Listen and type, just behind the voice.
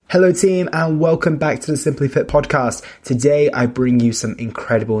Hello team and welcome back to the Simply Fit podcast. Today I bring you some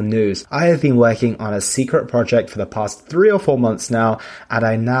incredible news. I have been working on a secret project for the past 3 or 4 months now, and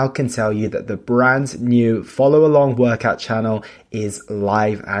I now can tell you that the brand new follow along workout channel is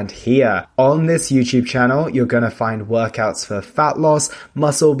live and here. On this YouTube channel, you're going to find workouts for fat loss,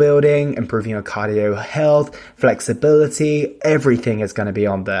 muscle building, improving your cardio health, flexibility, everything is going to be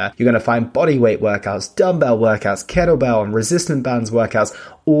on there. You're going to find body weight workouts, dumbbell workouts, kettlebell and resistant bands workouts,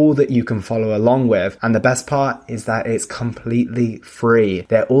 all that you can follow along with. And the best part is that it's completely free.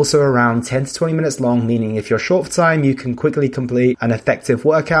 They're also around 10 to 20 minutes long, meaning if you're short for time, you can quickly complete an effective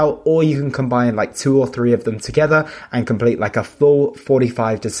workout, or you can combine like 2 or 3 of them together and complete like a full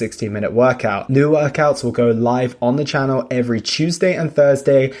 45 to 60 minute workout. New workouts will go live on the channel every Tuesday and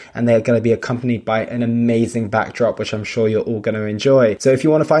Thursday, and they're going to be accompanied by an amazing backdrop, which I'm sure you're all going to enjoy. So if you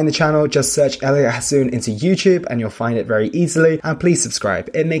want to find the channel, just search Elliot Hassoun into YouTube and you'll find it very easily. And please subscribe.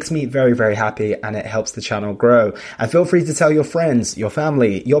 It makes me very, very happy and it helps the channel grow. And feel free to tell your friends, your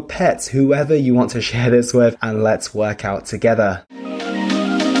family, your pets, whoever you want to share this with, and let's work out together.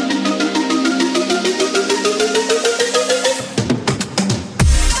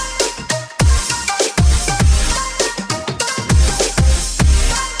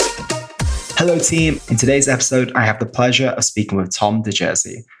 Hello team, in today's episode I have the pleasure of speaking with Tom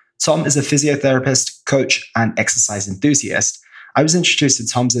DeJersey. Tom is a physiotherapist, coach, and exercise enthusiast. I was introduced to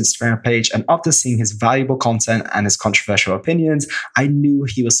Tom's Instagram page, and after seeing his valuable content and his controversial opinions, I knew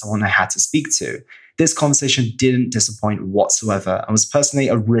he was someone I had to speak to. This conversation didn't disappoint whatsoever and was personally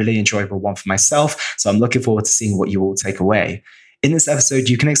a really enjoyable one for myself, so I'm looking forward to seeing what you all take away. In this episode,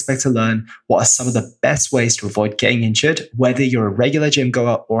 you can expect to learn what are some of the best ways to avoid getting injured, whether you're a regular gym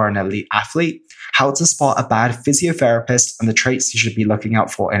goer or an elite athlete, how to spot a bad physiotherapist and the traits you should be looking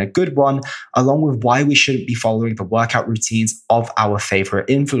out for in a good one, along with why we shouldn't be following the workout routines of our favorite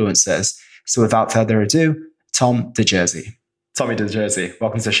influencers. So without further ado, Tom DeJersey. Tommy DeJersey,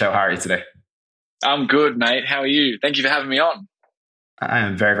 welcome to the show. How are you today? I'm good, mate. How are you? Thank you for having me on. I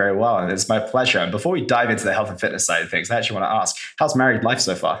am very, very well, and it's my pleasure. And before we dive into the health and fitness side of things, I actually want to ask, how's married life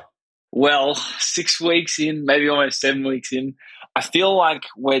so far? Well, 6 weeks in, maybe almost 7 weeks in. I feel like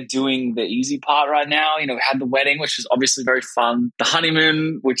we're doing the easy part right now. You know, we had the wedding, which was obviously very fun. The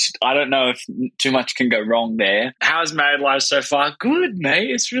honeymoon, which I don't know if too much can go wrong there. How's married life so far? Good,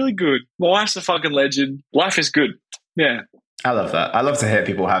 mate. It's really good. My wife's a fucking legend. Life is good. Yeah. I love that. I love to hear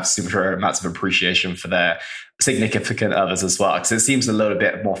people have super amounts of appreciation for their significant others as well, because it seems a little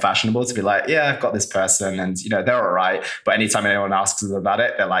bit more fashionable to be like, yeah, I've got this person and, you know, they're all right. But anytime anyone asks them about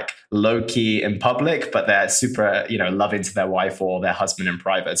it, they're like low key in public, but they're super, you know, loving to their wife or their husband in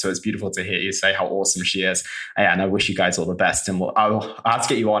private. So it's beautiful to hear you say how awesome she is. And I wish you guys all the best. And I'll have to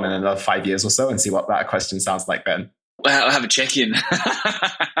get you on in another 5 years or so and see what that question sounds like then. Well, I'll have a check-in.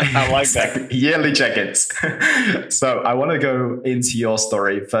 I like that. Yearly check-ins. So I want to go into your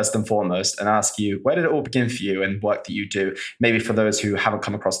story first and foremost and ask you, where did it all begin for you and work that you do? Maybe for those who haven't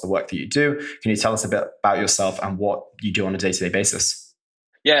come across the work that you do, can you tell us a bit about yourself and what you do on a day-to-day basis?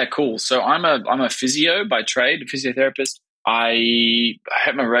 Yeah, cool. So I'm a physio by trade, a physiotherapist. I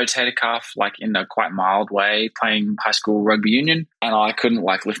hurt my rotator cuff like in a quite mild way playing high school rugby union, and I couldn't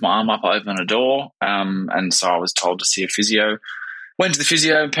like lift my arm up, open a door, and so I was told to see a physio. Went to the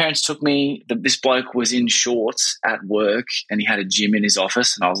physio, parents took me. This bloke was in shorts at work and he had a gym in his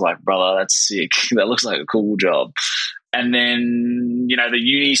office, and I was like, brother, that's sick. That looks like a cool job. And then, you know, the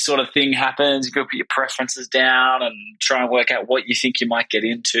uni sort of thing happens. You got to put your preferences down and try and work out what you think you might get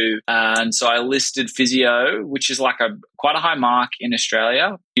into. And so I listed physio, which is like quite a high mark in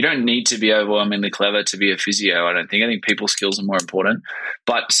Australia. You don't need to be overwhelmingly clever to be a physio, I don't think. I think people skills are more important.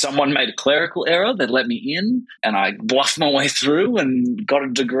 But someone made a clerical error that let me in, and I bluffed my way through and got a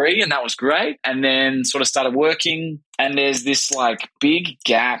degree, and that was great. And then sort of started working. And there's this like big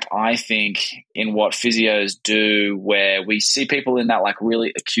gap, I think, in what physios do, where we see people in that like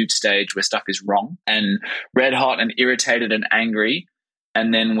really acute stage where stuff is wrong and red hot and irritated and angry.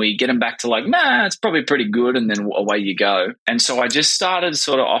 And then we get them back to like, nah, it's probably pretty good. And then away you go. And so I just started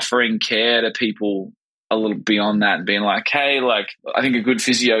sort of offering care to people a little beyond that and being like, hey, like, I think a good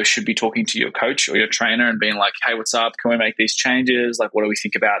physio should be talking to your coach or your trainer and being like, hey, what's up? Can we make these changes? Like, what do we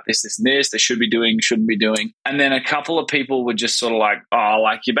think about this, this, and this? They should be doing, shouldn't be doing. And then a couple of people were just sort of like, oh,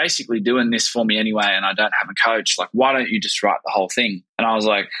 like, you're basically doing this for me anyway, and I don't have a coach. Like, why don't you just write the whole thing? And I was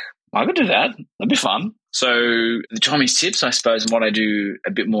like, I could do that. That'd be fun. So the Tommy's tips, I suppose, and what I do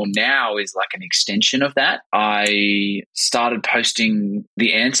a bit more now is like an extension of that. I started posting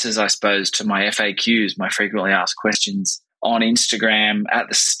the answers, I suppose, to my FAQs, my frequently asked questions, on Instagram at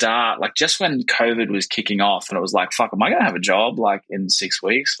the start, like just when COVID was kicking off, and it was like, fuck, am I going to have a job like in 6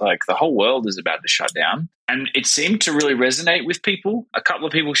 weeks? Like the whole world is about to shut down. And it seemed to really resonate with people. A couple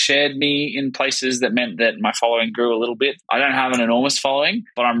of people shared me in places that meant that my following grew a little bit. I don't have an enormous following,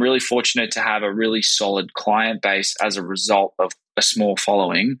 but I'm really fortunate to have a really solid client base as a result of a small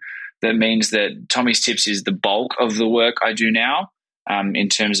following. That means that Tommy's Tips is the bulk of the work I do now. In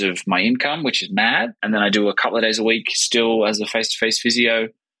terms of my income, which is mad. And then I do a couple of days a week still as a face-to-face physio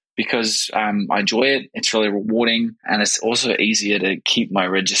because I enjoy it. It's really rewarding. And it's also easier to keep my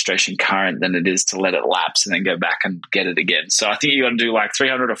registration current than it is to let it lapse and then go back and get it again. So I think you got to do like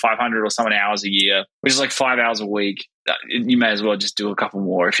 300 or 500 or so many hours a year, which is like 5 hours a week. You may as well just do a couple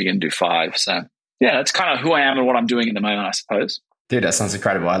more if you can do 5. So yeah, that's kind of who I am and what I'm doing at the moment, I suppose. Dude, that sounds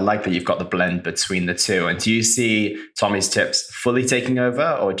incredible. I like that you've got the blend between the two. And do you see Tommy's Tips fully taking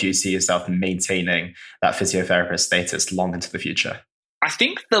over, or do you see yourself maintaining that physiotherapist status long into the future? I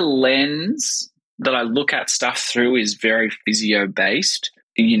think the lens that I look at stuff through is very physio-based.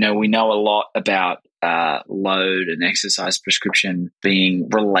 You know, we know a lot about load and exercise prescription being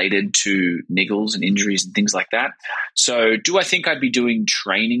related to niggles and injuries and things like that. So do I think I'd be doing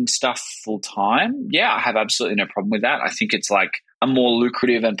training stuff full time? Yeah, I have absolutely no problem with that. I think it's like a more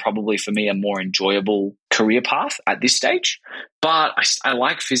lucrative and probably for me a more enjoyable career path at this stage. But I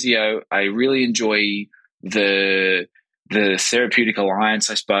like physio. I really enjoy the therapeutic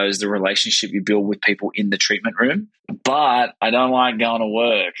alliance, I suppose, the relationship you build with people in the treatment room. But I don't like going to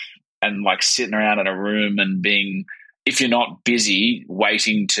work and like sitting around in a room and being, if you're not busy,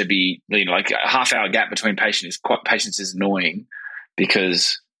 waiting to be, you know, like a half-hour gap between patients is annoying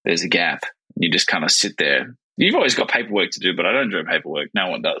because there's a gap. You just kind of sit there. You've always got paperwork to do, but I don't do paperwork. No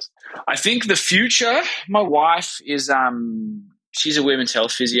one does. I think the future, my wife is, she's a women's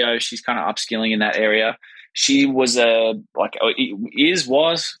health physio. She's kind of upskilling in that area. She was I don't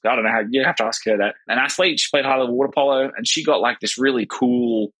know how, you have to ask her that, an athlete. She played high level water polo, and she got like this really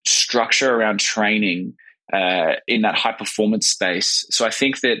cool structure around training in that high performance space. So I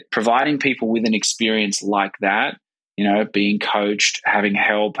think that providing people with an experience like that, you know, being coached, having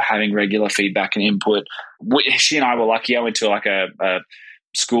help, having regular feedback and input. She and I were lucky. I went to like a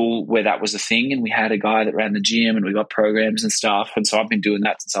school where that was a thing, and we had a guy that ran the gym, and we got programs and stuff. And so I've been doing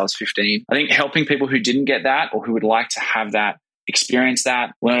that since I was 15. I think helping people who didn't get that or who would like to have that, experience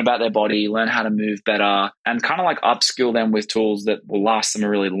that, learn about their body, learn how to move better, and kind of like upskill them with tools that will last them a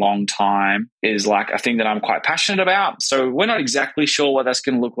really long time is like a thing that I'm quite passionate about. So we're not exactly sure what that's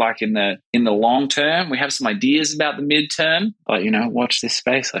going to look like in the long term. We have some ideas about the midterm, but, you know, watch this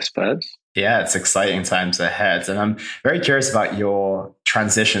space, I suppose. Yeah, it's exciting times ahead. And I'm very curious about your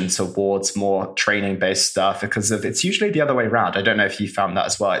transition towards more training-based stuff because it's usually the other way around. I don't know if you found that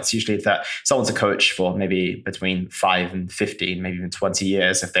as well. It's usually that someone's a coach for maybe between 5 and 15, maybe even 20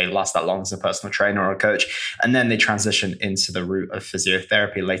 years if they last that long as a personal trainer or a coach. And then they transition into the route of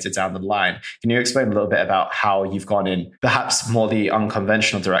physiotherapy later down the line. Can you explain a little bit about how you've gone in perhaps more the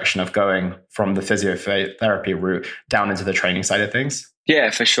unconventional direction of going from the physiotherapy route down into the training side of things?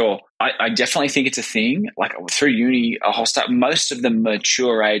 Yeah, for sure. I definitely think it's a thing. Like through uni, a whole stuff, most of the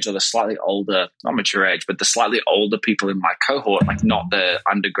mature age or the slightly older, not mature age, but the slightly older people in my cohort, like not the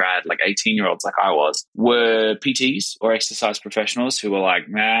undergrad, like 18-year-olds like I was, were PTs or exercise professionals who were like,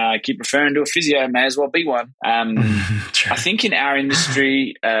 nah, I keep referring to a physio, may as well be one. I think in our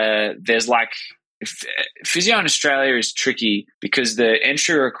industry, there's like, physio in Australia is tricky because the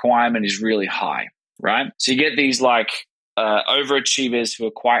entry requirement is really high, right? So you get these like, overachievers who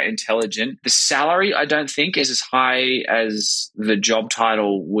are quite intelligent. The salary, I don't think, is as high as the job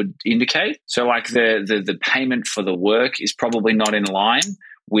title would indicate. So like the payment for the work is probably not in line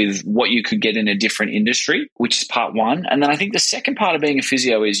with what you could get in a different industry, which is part one. And then I think the second part of being a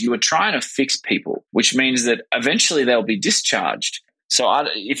physio is you are trying to fix people, which means that eventually they'll be discharged. So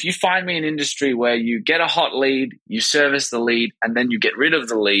if you find me an industry where you get a hot lead, you service the lead, and then you get rid of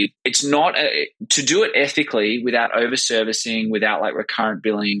the lead, it's not to do it ethically without over-servicing, without like recurrent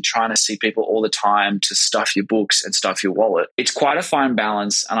billing, trying to see people all the time to stuff your books and stuff your wallet. It's quite a fine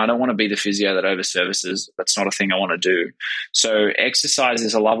balance, and I don't want to be the physio that over-services. That's not a thing I want to do. So exercise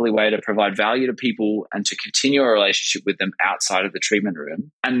is a lovely way to provide value to people and to continue a relationship with them outside of the treatment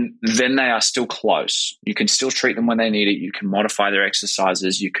room. And then they are still close. You can still treat them when they need it. You can modify their exercises.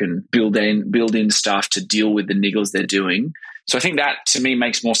 You can build in stuff to deal with the niggles they're doing. So I think that to me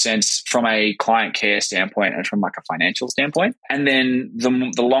makes more sense from a client care standpoint and from like a financial standpoint. And then the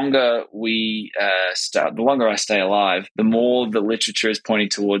longer the longer I stay alive, the more the literature is pointing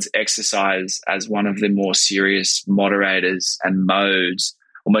towards exercise as one of the more serious moderators and modes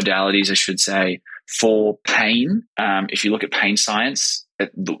or modalities, I should say, for pain. If you look at pain science,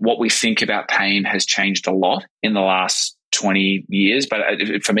 what we think about pain has changed a lot in the last 20 years. But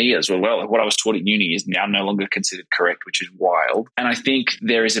for me as well, what I was taught at uni is now no longer considered correct, which is wild. And I think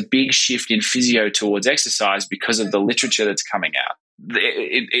there is a big shift in physio towards exercise because of the literature that's coming out.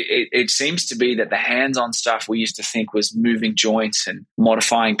 It seems to be that the hands-on stuff we used to think was moving joints and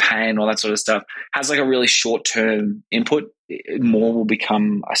modifying pain, all that sort of stuff, has like a really short-term input. More will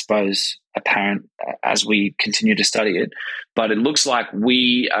become, I suppose, apparent as we continue to study it. But it looks like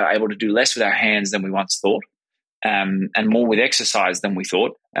we are able to do less with our hands than we once thought, and more with exercise than we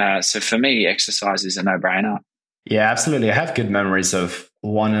thought. So for me, exercise is a no-brainer. Yeah, absolutely. I have good memories of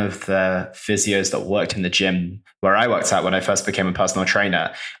one of the physios that worked in the gym where I worked at when I first became a personal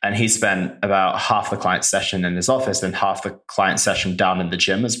trainer. And he spent about half the client session in his office and half the client session down in the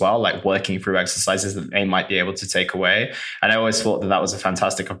gym as well, like working through exercises that they might be able to take away. And I always thought that that was a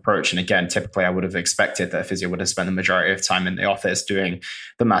fantastic approach. And again, typically I would have expected that a physio would have spent the majority of time in the office doing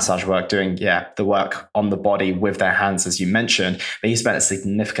the massage work, doing, the work on the body with their hands, as you mentioned. But he spent a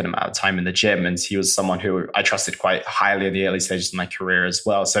significant amount of time in the gym. And he was someone who I trusted quite highly in the early stages of my career as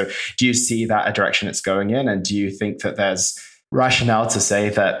well. So do you see that a direction it's going in? And do you think that there's rationale to say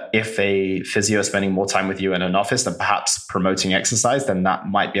that if a physio is spending more time with you in an office than perhaps promoting exercise, then that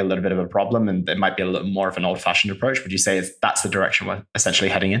might be a little bit of a problem and it might be a little more of an old-fashioned approach? Would you say that's the direction we're essentially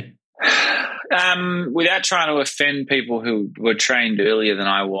heading in? Without trying to offend people who were trained earlier than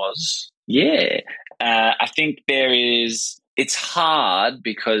I was, I think it's hard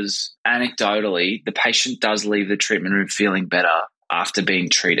because anecdotally, the patient does leave the treatment room feeling better after being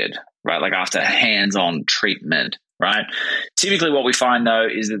treated, right? Like after hands-on treatment, right? Typically what we find though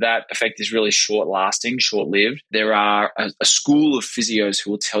is that effect is really short-lasting, short-lived. There are a school of physios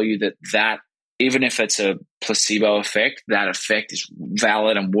who will tell you that even if it's a placebo effect, that effect is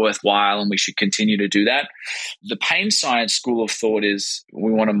valid and worthwhile and we should continue to do that. The pain science school of thought is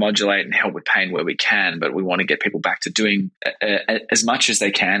we want to modulate and help with pain where we can, but we want to get people back to doing as much as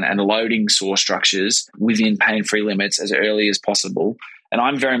they can and loading sore structures within pain-free limits as early as possible. And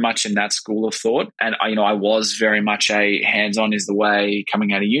I'm very much in that school of thought. And, I was very much a hands-on is the way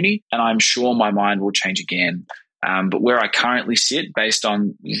coming out of uni. And I'm sure my mind will change again. But where I currently sit, based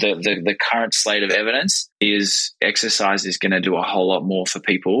on the current slate of evidence, is exercise is going to do a whole lot more for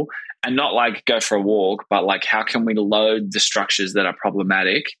people. And not like go for a walk, but like how can we load the structures that are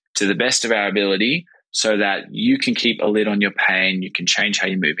problematic to the best of our ability so that you can keep a lid on your pain, you can change how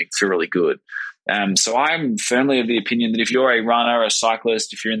you're moving, feel really good. So I'm firmly of the opinion that if you're a runner, a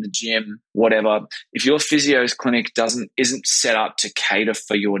cyclist, if you're in the gym, whatever, if your physio's clinic isn't set up to cater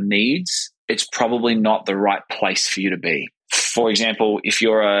for your needs, it's probably not the right place for you to be. For example, if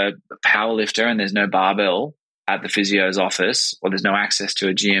you're a power lifter and there's no barbell at the physio's office or there's no access to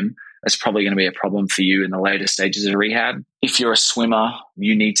a gym, that's probably going to be a problem for you in the later stages of rehab. If you're a swimmer,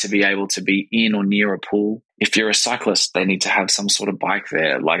 you need to be able to be in or near a pool. If you're a cyclist, they need to have some sort of bike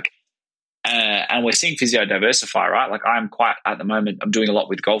there. And we're seeing physio diversify, right? Like I'm doing a lot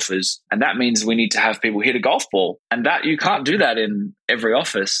with golfers, and that means we need to have people hit a golf ball, and that you can't do that in every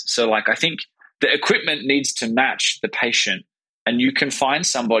office. So I think the equipment needs to match the patient, and you can find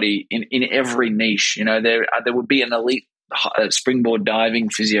somebody in every niche. There would be an elite springboard diving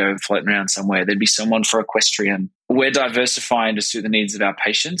physio floating around somewhere. There'd be someone for equestrian. We're diversifying to suit the needs of our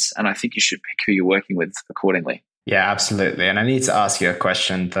patients, and I think you should pick who you're working with accordingly. Yeah, absolutely. And I need to ask you a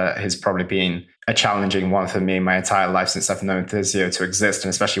question that has probably been a challenging one for me my entire life since I've known physio to exist,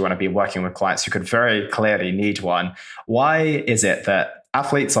 and especially when I've been working with clients who could very clearly need one. Why is it that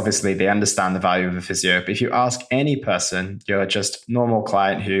athletes, obviously, they understand the value of a physio, but if you ask any person, you're just normal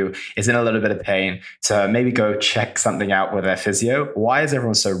client who is in a little bit of pain to maybe go check something out with their physio, why is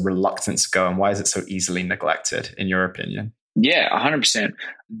everyone so reluctant to go, and why is it so easily neglected, in your opinion? Yeah, 100%.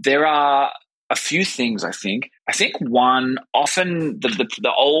 There are a few things, I think. I think one, often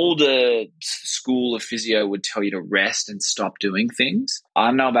the older school of physio would tell you to rest and stop doing things. I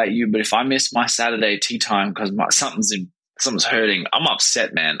don't know about you, but if I miss my Saturday tea time because something's hurting, I'm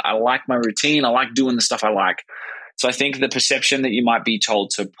upset, man. I like my routine. I like doing the stuff I like. So I think the perception that you might be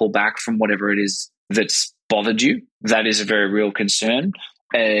told to pull back from whatever it is that's bothered you, that is a very real concern.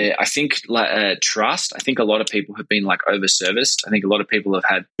 I think trust. I think a lot of people have been over-serviced. I think a lot of people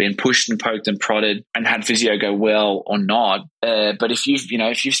have been pushed and poked and prodded and had physio go well or not. But if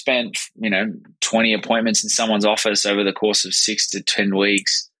you've spent 20 appointments in someone's office over the course of 6 to 10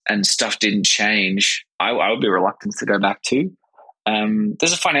 weeks and stuff didn't change, I would be reluctant to go back to.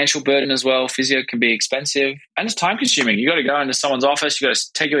 There's a financial burden as well. Physio can be expensive and it's time consuming. You got to go into someone's office. You got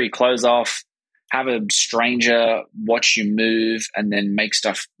to take all your clothes off, have a stranger watch you move and then make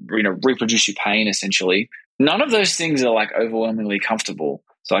stuff, reproduce your pain essentially. None of those things are like overwhelmingly comfortable.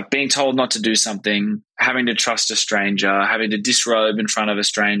 So like being told not to do something, having to trust a stranger, having to disrobe in front of a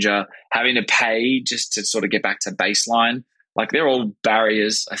stranger, having to pay just to sort of get back to baseline. Like they're all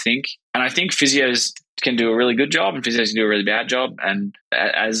barriers, I think. And I think physios can do a really good job and physios can do a really bad job. And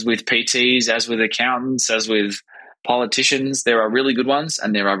as with PTs, as with accountants, as with politicians, there are really good ones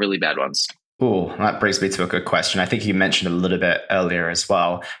and there are really bad ones. Oh, that brings me to a good question. I think you mentioned a little bit earlier as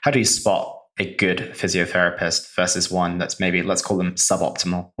well. How do you spot a good physiotherapist versus one that's maybe, let's call them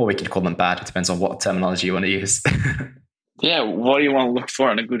suboptimal, or we could call them bad? It depends on what terminology you want to use. Yeah, what do you want to look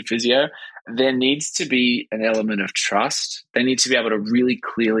for in a good physio? There needs to be an element of trust. They need to be able to really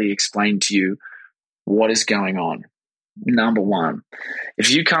clearly explain to you what is going on. Number one,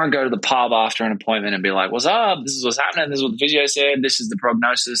 if you can't go to the pub after an appointment and be like, what's up? This is what's happening. This is what the physio said. This is the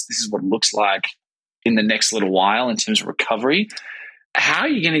prognosis. This is what it looks like in the next little while in terms of recovery. How are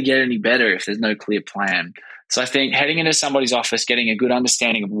you going to get any better if there's no clear plan? So I think heading into somebody's office, getting a good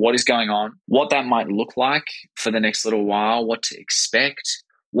understanding of what is going on, what that might look like for the next little while, what to expect,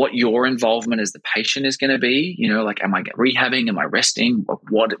 what your involvement as the patient is going to be, like, am I rehabbing? Am I resting?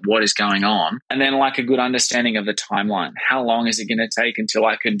 What is going on? And then like a good understanding of the timeline. How long is it going to take until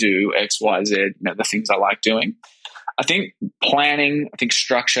I can do X, Y, Z, the things I like doing? I think planning, I think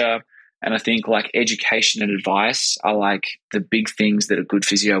structure, and I think like education and advice are like the big things that a good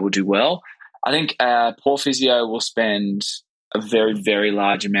physio will do well. I think a poor physio will spend a very, very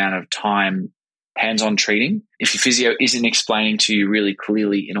large amount of time hands-on treating. If your physio isn't explaining to you really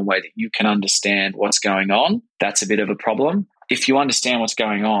clearly in a way that you can understand what's going on, that's a bit of a problem. If you understand what's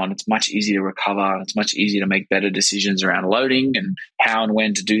going on, it's much easier to recover. It's much easier to make better decisions around loading and how and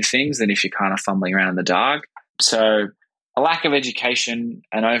when to do things than if you're kind of fumbling around in the dark. So a lack of education,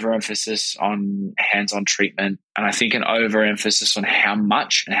 an overemphasis on hands-on treatment, and I think an overemphasis on how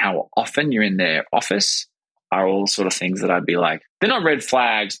much and how often you're in their office are all sort of things that I'd be like, they're not red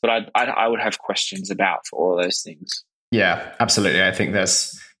flags, but I would have questions about for all of those things. Yeah, absolutely. I think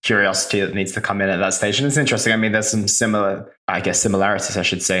there's curiosity that needs to come in at that stage. And it's interesting. I mean, there's some similarities, I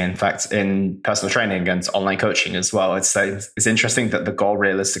should say, in fact, in personal training and online coaching as well. It's interesting that the goal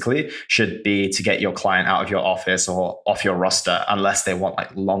realistically should be to get your client out of your office or off your roster unless they want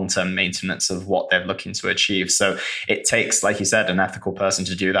like long-term maintenance of what they're looking to achieve. So it takes, like you said, an ethical person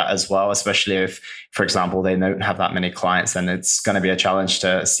to do that as well, especially if, for example, they don't have that many clients, then it's going to be a challenge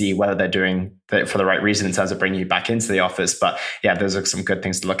to see whether they're doing it for the right reason in terms of bringing you back into the office. But yeah, those are some good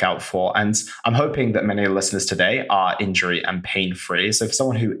things to look out for. And I'm hoping that many of the listeners today are injury and pain-free. So for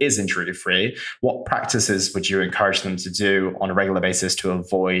someone who is injury-free, what practices would you encourage them to do on a regular basis to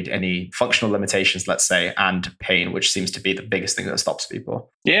avoid any functional limitations, let's say, and pain, which seems to be the biggest thing that stops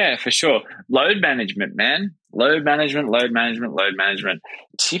people? Yeah, for sure. Load management, man. Load management.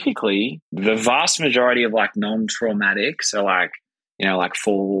 Typically, the vast majority of like non-traumatic, so like, like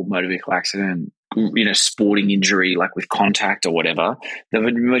fall, motor vehicle accident, sporting injury, like with contact or whatever, the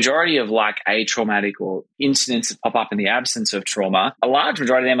majority of like atraumatic or incidents that pop up in the absence of trauma, a large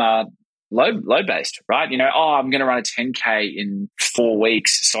majority of them are load based, right? I'm going to run a 10K in 4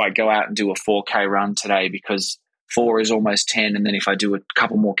 weeks. So I go out and do a 4K run today because 4 is almost 10. And then if I do a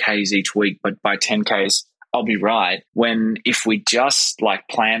couple more Ks each week, but by 10Ks, I'll be right. When if we just like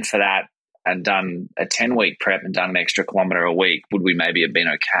plan for that and done a 10-week prep and done an extra kilometer a week, would we maybe have been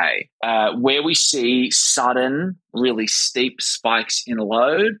okay? Where we see sudden, really steep spikes in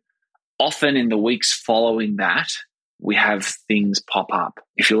load, often in the weeks following that, we have things pop up.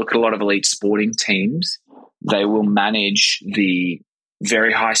 If you look at a lot of elite sporting teams, they will manage the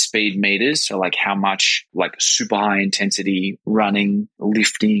very high speed meters, so like how much like super high intensity running,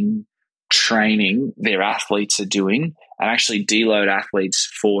 lifting, training their athletes are doing, and actually deload athletes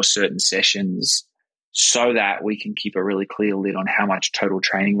for certain sessions so that we can keep a really clear lid on how much total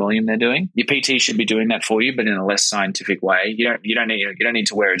training volume they're doing. Your PT should be doing that for you, but in a less scientific way. You don't need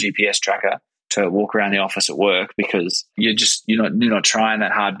to wear a GPS tracker to walk around the office at work because you're not trying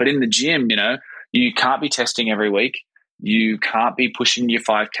that hard. But in the gym, you can't be testing every week. You can't be pushing your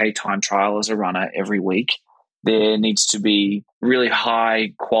 5K time trial as a runner every week. There needs to be really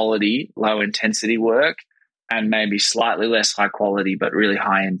high quality, low intensity work and maybe slightly less high quality, but really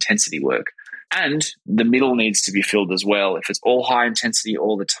high intensity work. And the middle needs to be filled as well. If it's all high intensity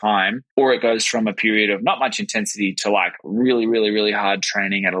all the time, or it goes from a period of not much intensity to like really, really, really hard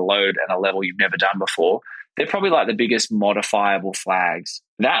training at a load and a level you've never done before, they're probably like the biggest modifiable flags.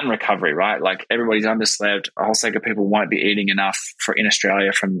 That and recovery, right? Like everybody's underslept. A whole stack of people won't be eating enough in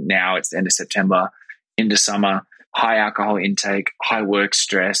Australia from now, it's the end of September, into summer, high alcohol intake, high work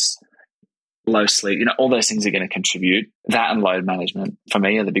stress, low sleep, all those things are going to contribute. That and load management for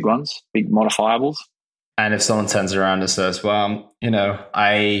me are the big ones, big modifiables. And if someone turns around and says, well,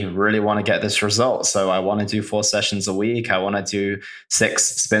 I really want to get this result, so I want to do 4 sessions a week. I want to do 6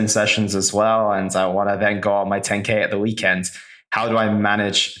 spin sessions as well. And I want to then go on my 10K at the weekend. How do I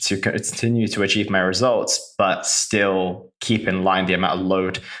manage to continue to achieve my results, but still keep in line the amount of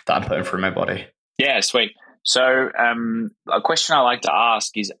load that I'm putting through my body? Yeah, sweet. So a question I like to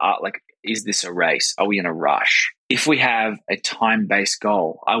ask is this a race? Are we in a rush? If we have a time-based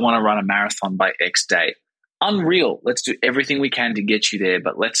goal, I want to run a marathon by X date. Unreal. Let's do everything we can to get you there,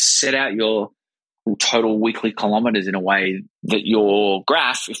 but let's set out your total weekly kilometers in a way that your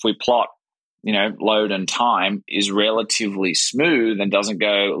graph, if we plot, load and time, is relatively smooth and doesn't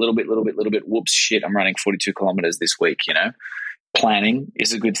go a little bit, whoops, shit, I'm running 42 kilometers this week, Planning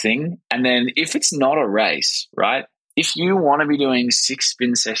is a good thing. And then if it's not a race, right? If you want to be doing 6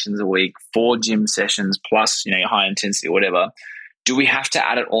 spin sessions a week, 4 gym sessions plus, your high intensity or whatever, do we have to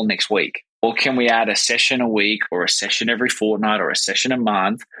add it all next week? Or can we add a session a week or a session every fortnight or a session a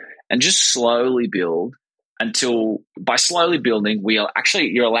month and just slowly build until, by slowly building,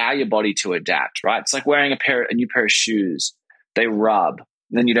 you allow your body to adapt, right? It's like wearing a new pair of shoes. They rub,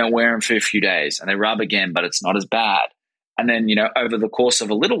 then you don't wear them for a few days and they rub again, but it's not as bad. And then, over the course of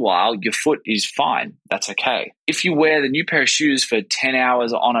a little while, your foot is fine. That's okay. If you wear the new pair of shoes for 10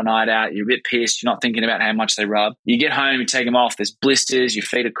 hours on a night out, you're a bit pissed, you're not thinking about how much they rub. You get home, you take them off, there's blisters, your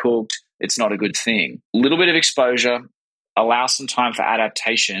feet are cooked. It's not a good thing. A little bit of exposure, allow some time for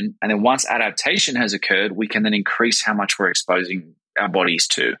adaptation. And then once adaptation has occurred, we can then increase how much we're exposing our bodies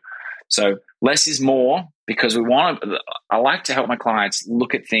to. So less is more, because I like to help my clients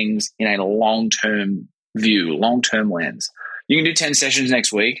look at things in a long-term view, long-term lens. You can do 10 sessions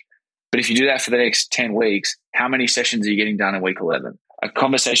next week, but if you do that for the next 10 weeks, how many sessions are you getting done in week 11? A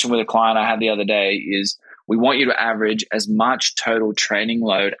conversation with a client I had the other day is, we want you to average as much total training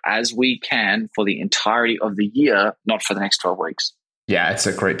load as we can for the entirety of the year, not for the next 12 weeks. Yeah, it's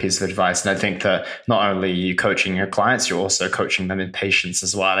a great piece of advice. And I think that not only are you coaching your clients, you're also coaching them in patience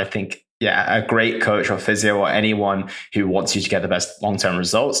as well. I think, a great coach or physio or anyone who wants you to get the best long-term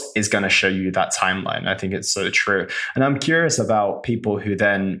results is going to show you that timeline. I think it's so true. And I'm curious about people who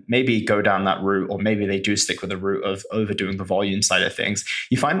then maybe go down that route, or maybe they do stick with the route of overdoing the volume side of things.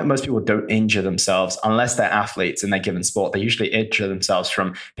 You find that most people don't injure themselves unless they're athletes in their given sport. They usually injure themselves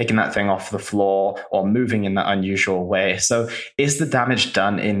from picking that thing off the floor or moving in that unusual way. So is the damage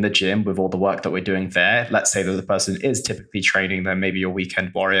done in the gym with all the work that we're doing there? Let's say that the person is typically training, then maybe your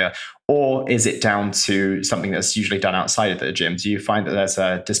weekend warrior. Or is it down to something that's usually done outside of the gym? Do you find that there's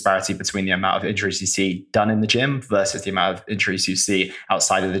a disparity between the amount of injuries you see done in the gym versus the amount of injuries you see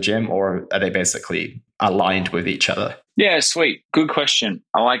outside of the gym? Or are they basically aligned with each other? Yeah, sweet. Good question.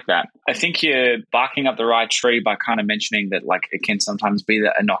 I like that. I think you're barking up the right tree by kind of mentioning that, it can sometimes be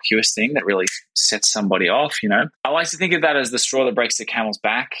the innocuous thing that really sets somebody off, I like to think of that as the straw that breaks the camel's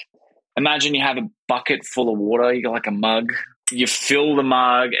back. Imagine you have a bucket full of water. You got like a mug. You fill the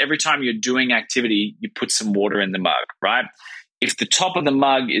mug. Every time you're doing activity, you put some water in the mug, right? If the top of the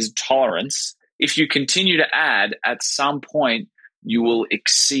mug is tolerance, if you continue to add, at some point, you will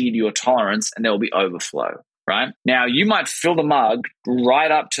exceed your tolerance and there will be overflow, right? Now, you might fill the mug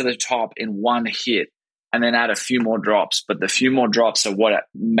right up to the top in one hit and then add a few more drops, but the few more drops are what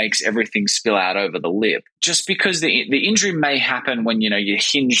makes everything spill out over the lip. Just because the injury may happen when, you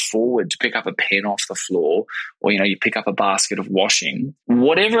hinge forward to pick up a pen off the floor, or, you pick up a basket of washing.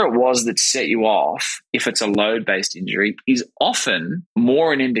 Whatever it was that set you off, if it's a load-based injury, is often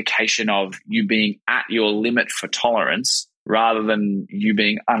more an indication of you being at your limit for tolerance rather than you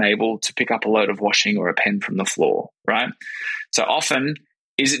being unable to pick up a load of washing or a pen from the floor, right? So often,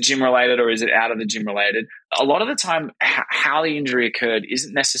 is it gym related or is it out of the gym related? A lot of the time, how the injury occurred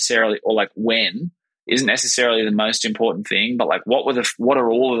isn't necessarily, or when, isn't necessarily the most important thing. But what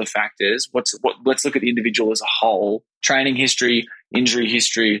are all of the factors? Let's look at the individual as a whole: training history, injury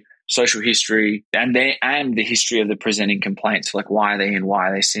history, social history, and the history of the presenting complaints. Why are they in? Why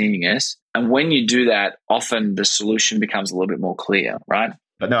are they seeing us? And when you do that, often the solution becomes a little bit more clear, right?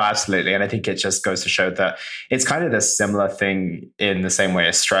 But no, absolutely. And I think it just goes to show that it's kind of this similar thing in the same way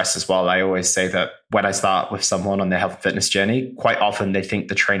as stress as well. I always say that when I start with someone on their health and fitness journey, quite often they think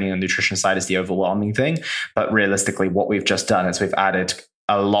the training and nutrition side is the overwhelming thing. But realistically, what we've just done is we've added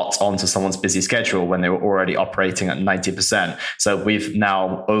a lot onto someone's busy schedule when they were already operating at 90%. So we've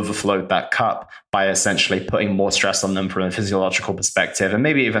now overflowed that cup by essentially putting more stress on them from a physiological perspective and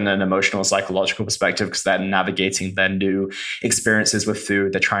maybe even an emotional, psychological perspective, because they're navigating their new experiences with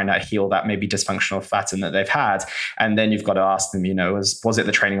food. They're trying to heal that maybe dysfunctional pattern that they've had. And then you've got to ask them, was it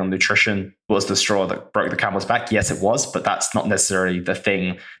the training on nutrition? Was the straw that broke the camel's back? Yes, it was, but that's not necessarily the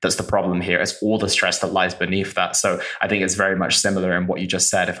thing that's the problem here. It's all the stress that lies beneath that. So I think it's very much similar in what you just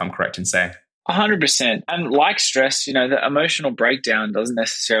said, if I'm correct in saying. 100%. And like stress, the emotional breakdown doesn't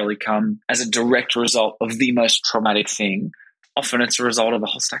necessarily come as a direct result of the most traumatic thing. Often it's a result of a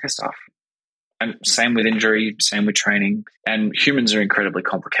whole stack of stuff. And same with injury, same with training. And humans are incredibly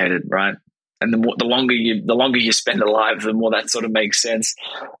complicated, right? And the longer you spend alive, the more that sort of makes sense.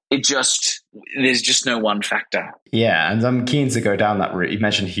 There's just no one factor. Yeah, and I'm keen to go down that route. You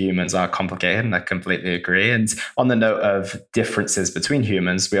mentioned humans are complicated, and I completely agree. And on the note of differences between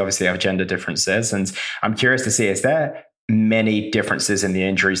humans, we obviously have gender differences. And I'm curious to see, is there many differences in the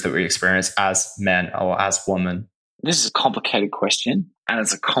injuries that we experience as men or as women? This is a complicated question, and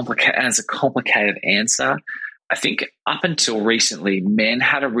it's a complicated answer. I think up until recently, men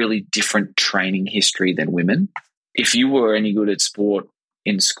had a really different training history than women. If you were any good at sport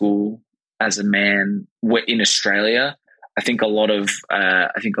in school as a man in Australia, I think a lot of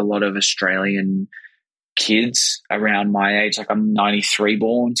Australian kids around my age, like I'm 93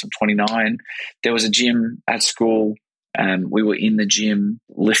 born, so I'm 29. There was a gym at school, and we were in the gym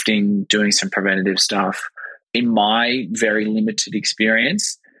lifting, doing some preventative stuff. In my very limited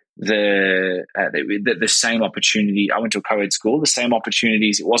experience, the same opportunity. I went to a co-ed school. The same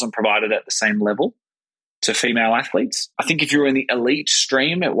opportunities. It wasn't provided at the same level to female athletes. I think if you were in the elite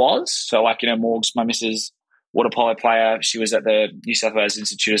stream, it was. So, Morgs, my missus, water polo player. She was at the New South Wales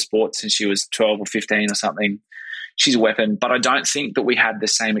Institute of Sport since she was 12 or 15 or something. She's a weapon, but I don't think that we had the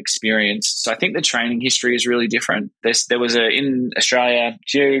same experience. So I think the training history is really different. There was in Australia,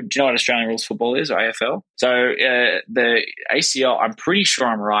 do you know what Australian rules football is, or AFL? So the ACL, I'm pretty sure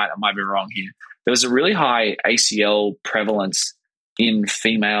I'm right. I might be wrong here. There was a really high ACL prevalence in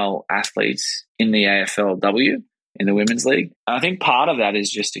female athletes in the AFLW, in the women's league. And I think part of that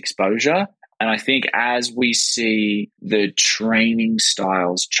is just exposure. And I think as we see the training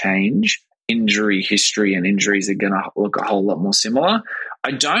styles change, injury history and injuries are going to look a whole lot more similar.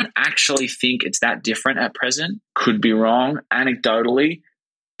 I don't actually think it's that different at present. Could be wrong. Anecdotally,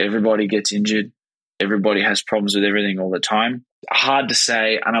 everybody gets injured. Everybody has problems with everything all the time. Hard to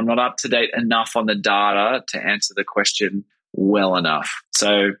say, and I'm not up to date enough on the data to answer the question well enough.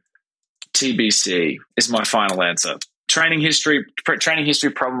 So TBC is my final answer. Training history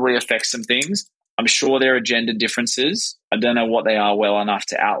probably affects some things. I'm sure there are gender differences. I don't know what they are well enough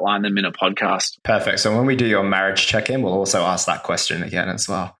to outline them in a podcast. Perfect. So when we do your marriage check-in, we'll also ask that question again as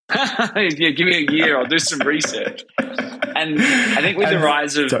well. Yeah, give me a year. I'll do some research. And I think with the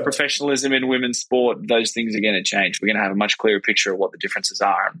rise of professionalism in women's sport, those things are going to change. We're going to have a much clearer picture of what the differences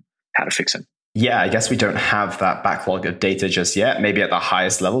are and how to fix them. Yeah, I guess we don't have that backlog of data just yet, maybe at the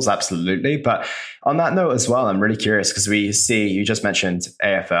highest levels, absolutely. But on that note as well, I'm really curious because you just mentioned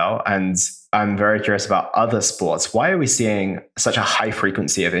AFL, and I'm very curious about other sports. Why are we seeing such a high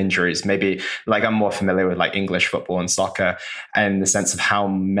frequency of injuries? Maybe I'm more familiar with English football and soccer and the sense of how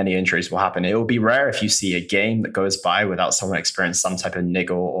many injuries will happen. It will be rare if you see a game that goes by without someone experiencing some type of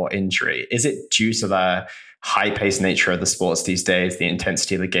niggle or injury. Is it due to the high-paced nature of the sports these days, the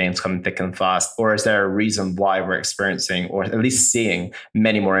intensity of the games coming thick and fast, or is there a reason why we're experiencing or at least seeing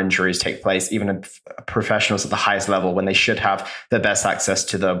many more injuries take place, even in professionals at the highest level, when they should have the best access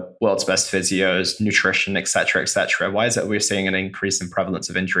to the world's best physios, nutrition, et cetera, et cetera? Why is it we're seeing an increase in prevalence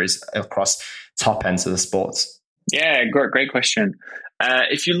of injuries across top ends of the sports? Yeah, great question.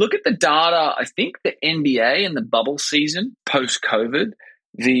 If you look at the data, I think the NBA in the bubble season post-COVID,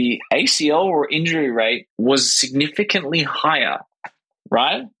 the ACL or injury rate was significantly higher,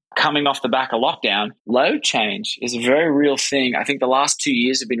 right? Coming off the back of lockdown, load change is a very real thing. I think the last 2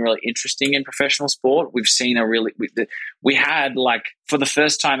 years have been really interesting in professional sport. We've seen we had for the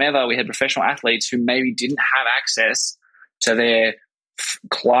first time ever, we had professional athletes who maybe didn't have access to their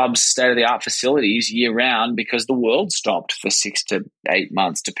club's state-of-the-art facilities year-round because the world stopped for 6 to 8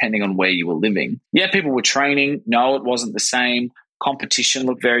 months, depending on where you were living. Yeah, people were training. No, it wasn't the same. Competition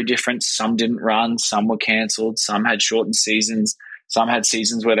looked very different. Some didn't run. Some were cancelled. Some had shortened seasons. Some had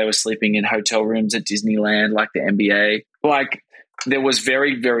seasons where they were sleeping in hotel rooms at Disneyland, like the NBA. There was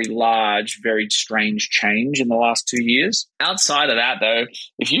very, very large, very strange change in the last 2 years. Outside of that, though,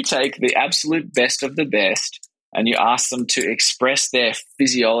 if you take the absolute best of the best and you ask them to express their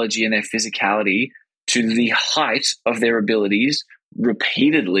physiology and their physicality to the height of their abilities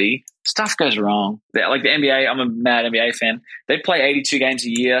repeatedly, stuff goes wrong. Like the NBA, I'm a mad NBA fan. They play 82 games a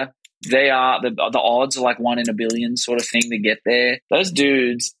year. They are the odds are like 1 in a billion sort of thing to get there. Those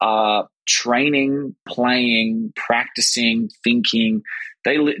dudes are training, playing, practicing, thinking.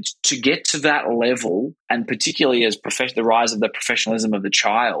 To get to that level, and particularly as the rise of the professionalism of the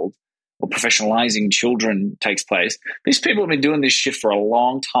child or professionalizing children takes place, these people have been doing this shit for a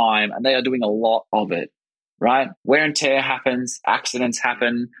long time, and they are doing a lot of it, right? Wear and tear happens, accidents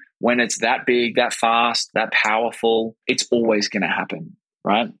happen. When it's that big, that fast, that powerful, it's always going to happen,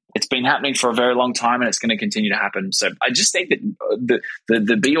 right? It's been happening for a very long time, and it's going to continue to happen. So I just think that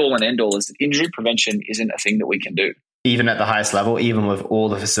the be-all and end-all is that injury prevention isn't a thing that we can do. Even at the highest level, even with all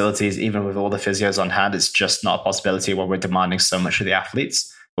the facilities, even with all the physios on hand, it's just not a possibility when we're demanding so much of the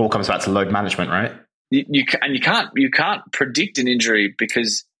athletes. It all comes back to load management, right? You can't predict an injury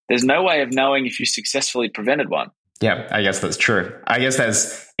because there's no way of knowing if you successfully prevented one. Yeah, I guess that's true. I guess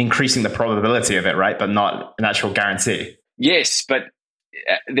there's increasing the probability of it, right? But not an actual guarantee. Yes, but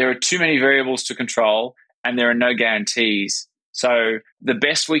there are too many variables to control, and there are no guarantees. So the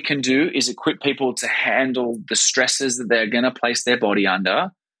best we can do is equip people to handle the stresses that they're going to place their body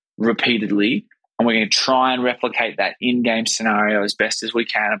under repeatedly. And we're going to try and replicate that in-game scenario as best as we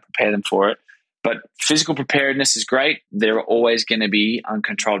can and prepare them for it. But physical preparedness is great. There are always going to be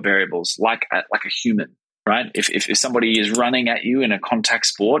uncontrolled variables, like a human, right? If somebody is running at you in a contact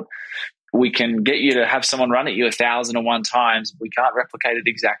sport, we can get you to have someone run at you 1,001 times. We can't replicate it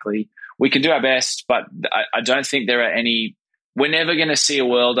exactly. We can do our best, but I don't think there are any. We're never going to see a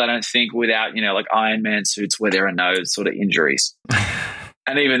world, I don't think, without, like Iron Man suits where there are no sort of injuries.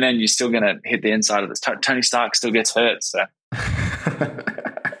 And even then, you're still going to hit the inside of this. Tony Stark still gets hurt. So.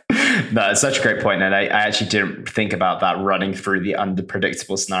 No, it's such a great point. And I actually didn't think about that running through the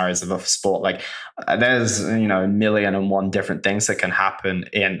unpredictable scenarios of a sport. Like there's, 1,000,001 different things that can happen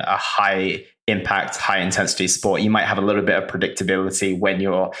in a high impact, high intensity sport. You might have a little bit of predictability when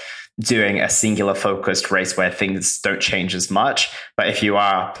you're doing a singular focused race where things don't change as much. But if you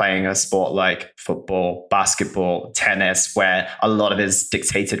are playing a sport like football, basketball, tennis, where a lot of it is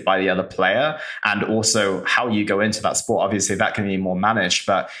dictated by the other player, and also how you go into that sport, obviously that can be more managed.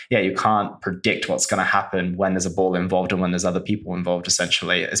 But yeah, you can't predict what's going to happen when there's a ball involved and when there's other people involved,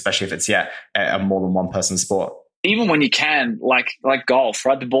 essentially, especially if it's, a more than one person sport. Even when you can, like golf,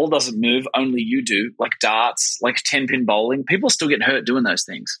 right? The ball doesn't move, only you do. Like darts, like 10-pin bowling, people still get hurt doing those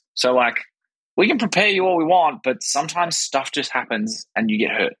things. So we can prepare you all we want, but sometimes stuff just happens and you get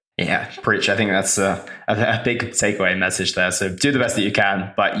hurt. Yeah, preach. I think that's a big takeaway message there. So do the best that you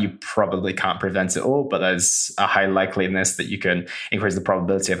can, but you probably can't prevent it all. But there's a high likeliness that you can increase the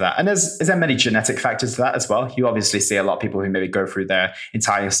probability of that. And is there many genetic factors to that as well? You obviously see a lot of people who maybe go through their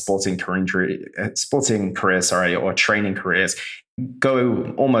entire sporting careers, or training careers,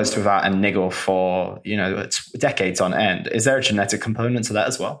 go almost without a niggle for decades on end. Is there a genetic component to that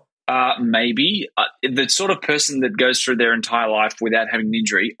as well? Maybe. The sort of person that goes through their entire life without having an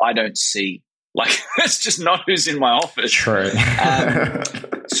injury, I don't see. That's just not who's in my office. True.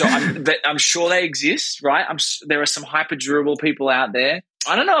 So I'm sure they exist, right? There are some hyper durable people out there.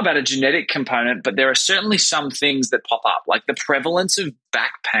 I don't know about a genetic component, but there are certainly some things that pop up, like the prevalence of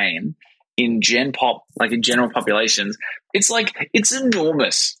back pain in gen pop, like in general populations. It's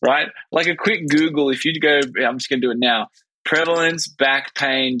enormous, right? Like a quick Google, if you go, I'm just going to do it now. Prevalence, back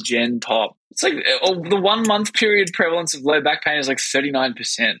pain, gen pop. It's like the 1 month period prevalence of low back pain is like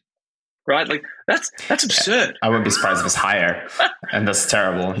 39%, right? Like that's absurd. I wouldn't be surprised if it's higher, and that's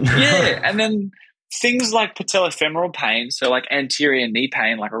terrible. Yeah, and then things like patellofemoral pain, so like anterior knee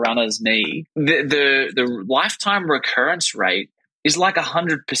pain, like a runner's knee. The lifetime recurrence rate is like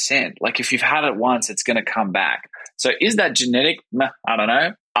 100%. Like if you've had it once, it's going to come back. So is that genetic? I don't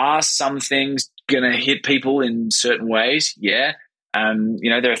know. Are some things going to hit people in certain ways? Yeah.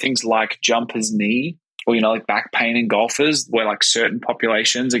 There are things like jumper's knee, or, like back pain in golfers, where like certain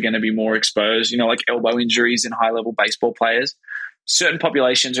populations are going to be more exposed, like elbow injuries in high level baseball players. Certain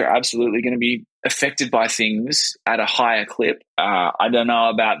populations are absolutely going to be affected by things at a higher clip. I don't know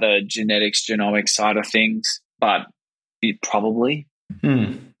about the genomics side of things, but it probably.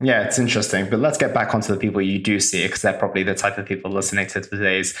 Yeah, it's interesting. But let's get back onto the people you do see, because they're probably the type of people listening to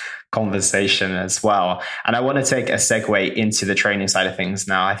today's conversation as well. And I want to take a segue into the training side of things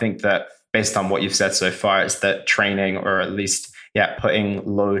now. I think that based on what you've said so far, it's that training, or at least putting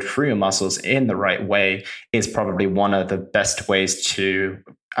load through your muscles in the right way, is probably one of the best ways to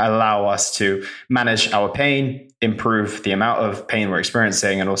allow us to manage our pain, improve the amount of pain we're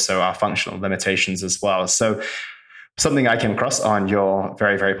experiencing, and also our functional limitations as well. So Something I came across on your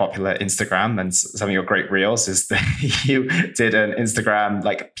very, very popular Instagram and some of your great reels is that you did an Instagram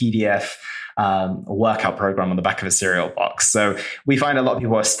like PDF workout program on the back of a cereal box. So we find a lot of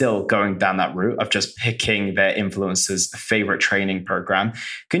people are still going down that route of just picking their influencer's favorite training program.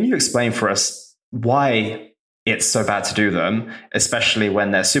 Can you explain for us why it's so bad to do them, especially when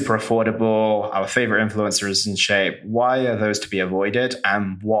they're super affordable? Our favorite influencer is in shape. Why are those to be avoided?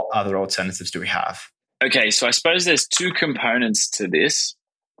 And what other alternatives do we have? Okay, so I suppose there's two components to this.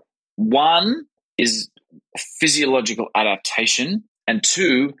 One is physiological adaptation, and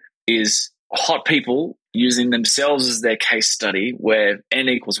two is hot people using themselves as their case study, where N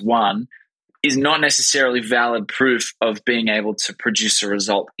equals 1 is not necessarily valid proof of being able to produce a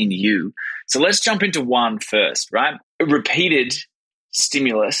result in you. So let's jump into one first, right? Repeated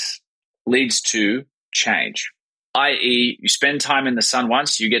stimulus leads to change, i.e. you spend time in the sun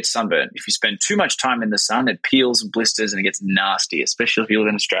once, you get sunburn. If you spend too much time in the sun, it peels and blisters and it gets nasty, especially if you live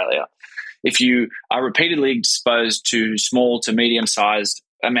in Australia. If you are repeatedly exposed to small to medium-sized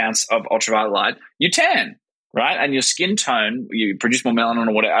amounts of ultraviolet light, you tan, right? And your skin tone, you produce more melanin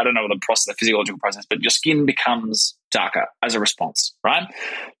or whatever. I don't know the process, the physiological process, but your skin becomes darker as a response, right?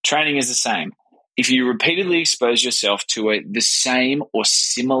 Training is the same. If you repeatedly expose yourself to the same or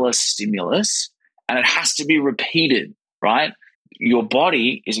similar stimulus, and it has to be repeated, right? Your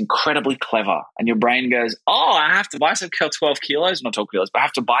body is incredibly clever, and your brain goes, oh, I have to bicep curl 12 kilos, not 12 kilos, but I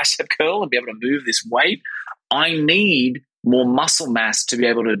have to bicep curl and be able to move this weight. I need more muscle mass to be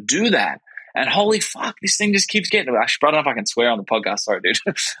able to do that. And holy fuck, this thing just keeps getting. I don't know if I can swear on the podcast. Sorry, dude.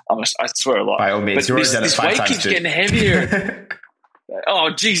 I swear a lot. By all means, but this weight keeps getting heavier. Oh,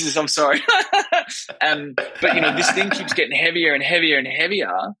 Jesus, I'm sorry. But, this thing keeps getting heavier and heavier and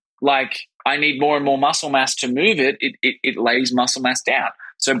heavier. Like, I need more and more muscle mass to move it. It lays muscle mass down.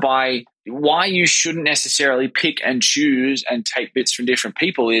 So why you shouldn't necessarily pick and choose and take bits from different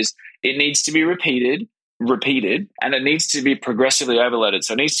people is it needs to be repeated, and it needs to be progressively overloaded.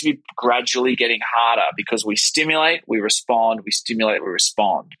 So it needs to be gradually getting harder because we stimulate, we respond, we stimulate, we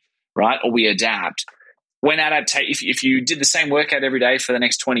respond, right? Or we adapt. When if you did the same workout every day for the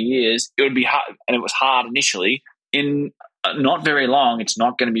next 20 years, it would be hard, and it was hard initially. In not very long, it's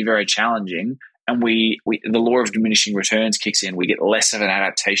not going to be very challenging. And the law of diminishing returns kicks in. We get less of an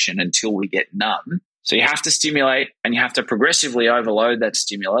adaptation until we get none. So you have to stimulate, and you have to progressively overload that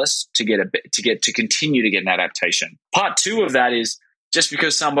stimulus to continue to get an adaptation. Part 2 of that is just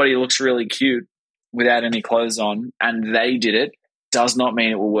because somebody looks really cute without any clothes on and they did it does not mean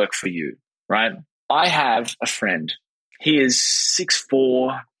it will work for you, right? I have a friend. He is 6'4",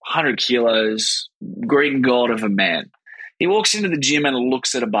 100 kilos, Greek god of a man. He walks into the gym and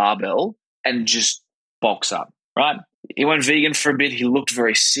looks at a barbell and just bulks up, right? He went vegan for a bit. He looked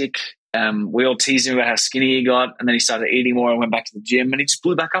very sick. We all teased him about how skinny he got, and then he started eating more and went back to the gym, and he just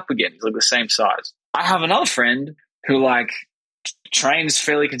blew back up again. He's like the same size. I have another friend who trains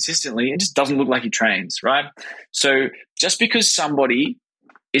fairly consistently and just doesn't look like he trains, right? So just because somebody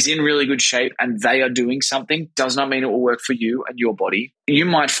is in really good shape and they are doing something does not mean it will work for you and your body. You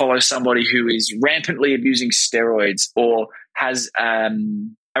might follow somebody who is rampantly abusing steroids or has a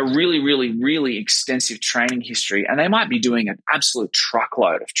really, really, really extensive training history, and they might be doing an absolute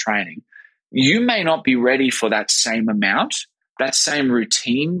truckload of training. You may not be ready for that same amount. That same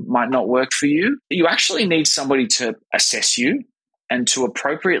routine might not work for you. You actually need somebody to assess you and to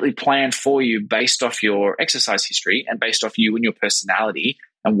appropriately plan for you based off your exercise history and based off you and your personality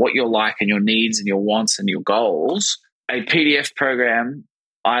and what you're like and your needs and your wants and your goals. A PDF program,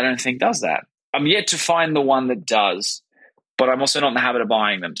 I don't think does that. I'm yet to find the one that does, but I'm also not in the habit of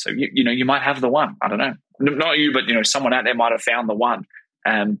buying them. So, you might have the one. I don't know. Not you, but, someone out there might have found the one.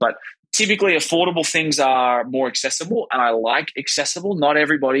 But typically affordable things are more accessible, and I like accessible. Not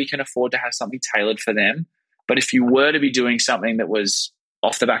everybody can afford to have something tailored for them. But if you were to be doing something that was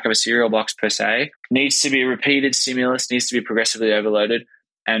off the back of a cereal box per se, needs to be a repeated stimulus, needs to be progressively overloaded,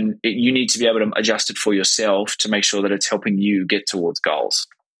 and you need to be able to adjust it for yourself to make sure that it's helping you get towards goals.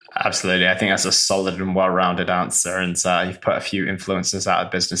 Absolutely. I think that's a solid and well-rounded answer. And you've put a few influencers out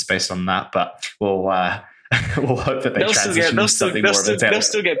of business based on that, but we'll hope that they transition to something more of a tailor. They'll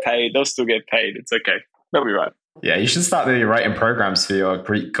still get paid. It's okay. They'll be right. Yeah, you should start maybe writing programs for your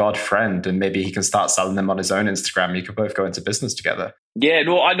Greek god friend, and maybe he can start selling them on his own Instagram. You could both go into business together. Yeah,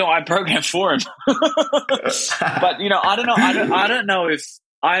 no, I know. I program for him. But, I don't know if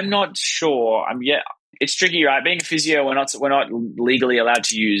I'm not sure. It's tricky, right? Being a physio, we're not legally allowed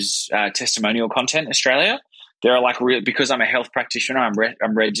to use testimonial content in Australia. There are because I'm a health practitioner,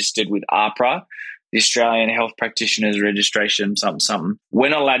 I'm registered with AHPRA, the Australian Health Practitioners Registration, something. We're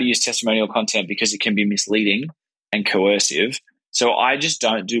not allowed to use testimonial content because it can be misleading. and coercive. So I just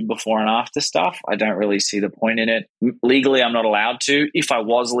don't do before and after stuff. I don't really see the point in it. Legally, I'm not allowed to. If I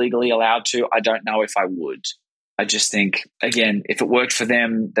was legally allowed to, I don't know if I would. I just think, again, if it worked for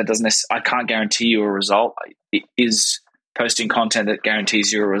them, I can't guarantee you a result. It is posting content that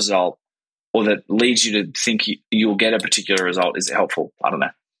guarantees you a result or that leads you to think you'll get a particular result. Is it helpful? I don't know.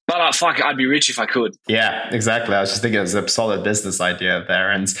 But fuck, I'd be rich if I could. Yeah, exactly. I was just thinking it's a solid business idea there.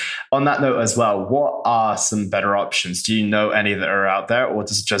 And on that note as well, what are some better options? Do you know any that are out there, or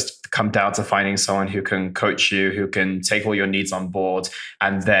does it just come down to finding someone who can coach you, who can take all your needs on board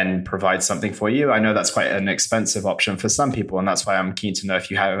and then provide something for you? I know that's quite an expensive option for some people, and that's why I'm keen to know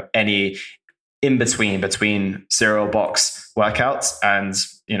if you have any in between cereal box workouts and,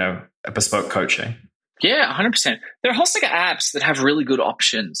 bespoke coaching. Yeah, 100%. There are a whole stack of apps that have really good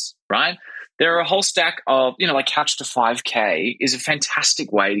options, right? There are a whole stack of, like Couch to 5K is a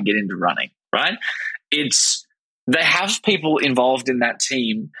fantastic way to get into running, right? They have people involved in that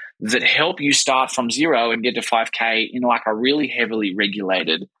team that help you start from zero and get to 5K in like a really heavily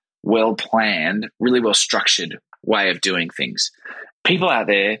regulated, well-planned, really well-structured way of doing things. People out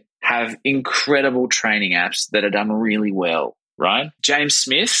there have incredible training apps that are done really well. Right, James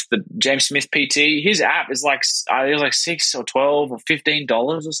Smith, the James Smith PT, his app is like it was like $6 or $12 or $15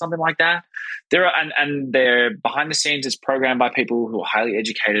 or something like that. And they're behind the scenes. It's programmed by people who are highly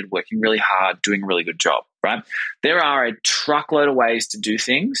educated, working really hard, doing a really good job. Right, there are a truckload of ways to do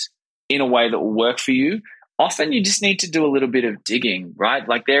things in a way that will work for you. Often, you just need to do a little bit of digging. Right,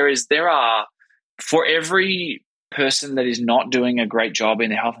 like there are for every person that is not doing a great job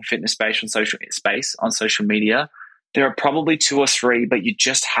in the health and fitness space on social media. There are probably 2 or 3, but you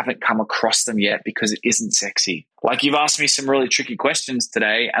just haven't come across them yet because it isn't sexy. Like you've asked me some really tricky questions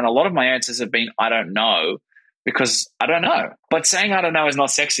today, and a lot of my answers have been, I don't know, because I don't know. But saying I don't know is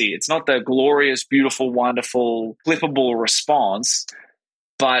not sexy. It's not the glorious, beautiful, wonderful, flippable response.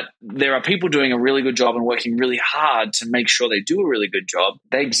 But there are people doing a really good job and working really hard to make sure they do a really good job.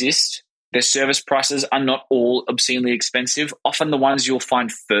 They exist. Their service prices are not all obscenely expensive. Often the ones you'll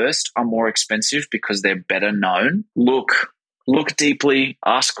find first are more expensive because they're better known. Look deeply,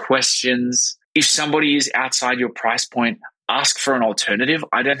 ask questions. If somebody is outside your price point, ask for an alternative.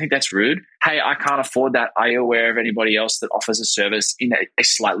 I don't think that's rude. Hey, I can't afford that. Are you aware of anybody else that offers a service in a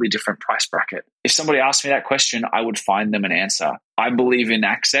slightly different price bracket? If somebody asked me that question, I would find them an answer. I believe in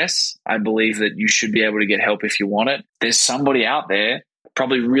access. I believe that you should be able to get help if you want it. There's somebody out there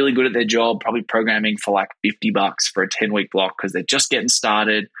probably really good at their job, probably programming for like $50 for a 10-week block because they're just getting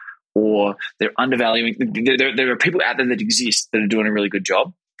started or they're undervaluing. There are people out there that exist that are doing a really good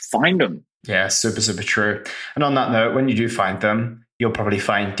job. Find them. Yeah, super, super true. And on that note, when you do find them, you'll probably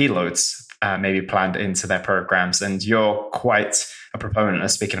find deloads maybe planned into their programs. And you're quite a proponent of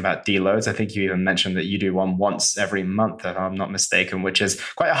speaking about deloads. I think you even mentioned that you do one once every month, if I'm not mistaken, which is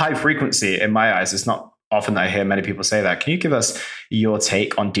quite a high frequency in my eyes. It's not often I hear many people say that. Can you give us your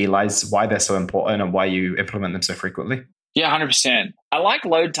take on deloads, why they're so important and why you implement them so frequently? Yeah, 100%. I like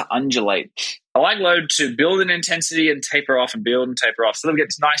load to undulate. I like load to build an intensity and taper off and build and taper off. So that we get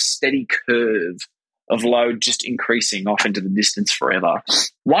this nice steady curve of load just increasing off into the distance forever.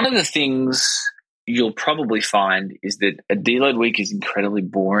 One of the things you'll probably find is that a deload week is incredibly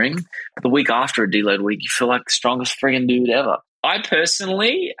boring. The week after a deload week, you feel like the strongest friggin' dude ever. I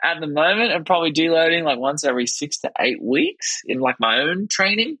personally, at the moment, am probably deloading like once every 6 to 8 weeks in like my own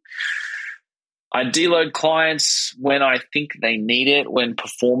training. I deload clients when I think they need it, when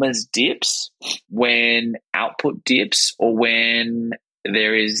performance dips, when output dips, or when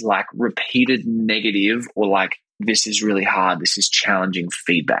there is like repeated negative or like, this is really hard, this is challenging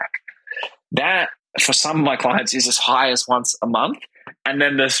feedback. That, for some of my clients, is as high as once a month. And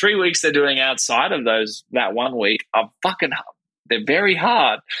then the 3 weeks they're doing outside of that 1 week are fucking hard. They're very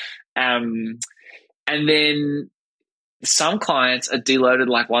hard. And then some clients are deloaded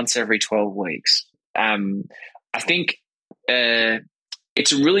like once every 12 weeks. I think a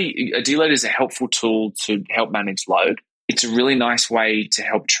deload is a helpful tool to help manage load. It's a really nice way to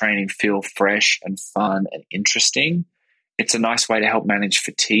help training feel fresh and fun and interesting. It's a nice way to help manage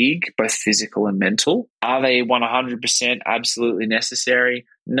fatigue, both physical and mental. Are they 100% absolutely necessary?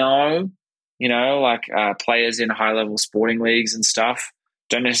 No. Players in high-level sporting leagues and stuff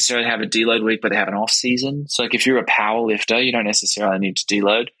don't necessarily have a deload week, but they have an off season. So like if you're a power lifter, you don't necessarily need to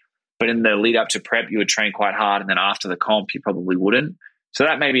deload. But in the lead up to prep, you would train quite hard. And then after the comp, you probably wouldn't. So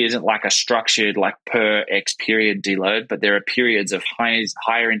that maybe isn't like a structured, like per X period deload, but there are periods of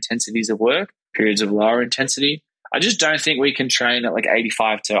higher intensities of work, periods of lower intensity. I just don't think we can train at like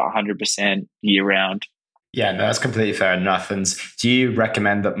 85 to 100% year round. Yeah, no, that's completely fair enough. And do you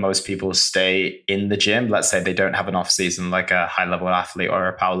recommend that most people stay in the gym? Let's say they don't have an off season, like a high level athlete or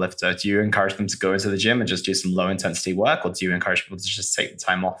a power lifter. Do you encourage them to go into the gym and just do some low intensity work, or do you encourage people to just take the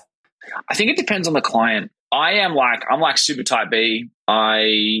time off? I think it depends on the client. I'm like super type B.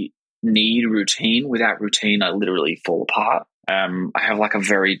 I need routine. Without routine, I literally fall apart. I have like a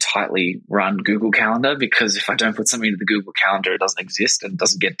very tightly run Google Calendar, because if I don't put something into the Google Calendar, it doesn't exist and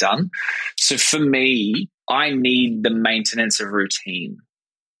doesn't get done. So for me, I need the maintenance of routine,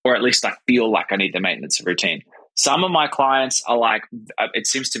 or at least I feel like I need the maintenance of routine. Some of my clients are like, it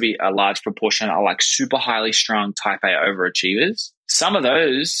seems to be a large proportion, are like super highly strung type A overachievers. Some of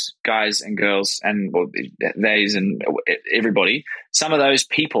those guys and girls and theys and everybody, some of those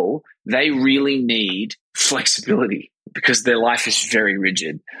people, they really need flexibility because their life is very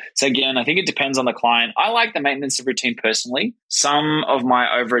rigid. So again, I think it depends on the client. I like the maintenance of routine personally. Some of my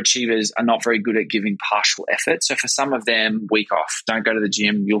overachievers are not very good at giving partial effort. So for some of them, week off, don't go to the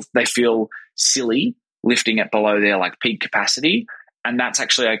gym. They feel silly lifting it below their like peak capacity. And that's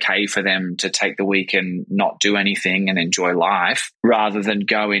actually okay for them to take the week and not do anything and enjoy life, rather than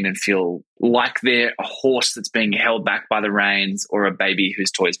go in and feel like they're a horse that's being held back by the reins or a baby whose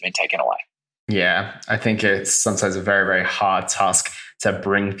toy's been taken away. Yeah, I think it's sometimes a very, very hard task to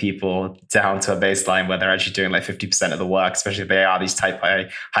bring people down to a baseline where they're actually doing like 50% of the work, especially if they are these type A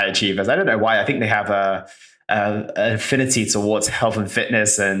high achievers. I don't know why. I think they have an affinity towards health and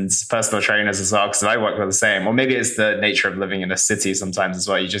fitness and personal trainers as well, because I work with the same. Or maybe it's the nature of living in a city sometimes as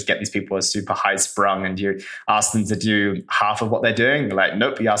well. You just get these people who are super high sprung and you ask them to do half of what they're doing. They're like,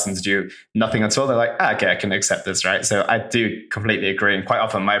 nope. You ask them to do nothing at all. They're like, okay, I can accept this, right? So I do completely agree. And quite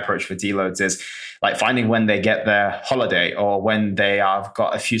often my approach for deloads is like finding when they get their holiday or when they have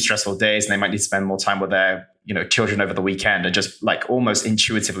got a few stressful days and they might need to spend more time with their children over the weekend, and just like almost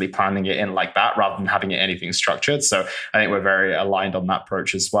intuitively planning it in like that rather than having it anything structured. So I think we're very aligned on that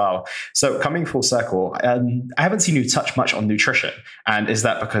approach as well. So coming full circle, I haven't seen you touch much on nutrition. And is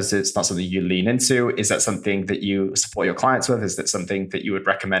that because it's not something you lean into? Is that something that you support your clients with? Is that something that you would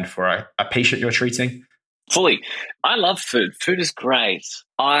recommend for a patient you're treating? Fully. I love food. Food is great.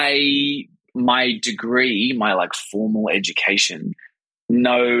 My degree, my like formal education,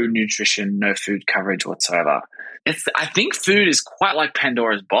 no nutrition, no food coverage whatsoever. I think food is quite like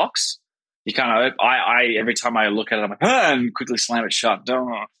Pandora's box. You kind of, every time I look at it, I'm like, and quickly slam it shut.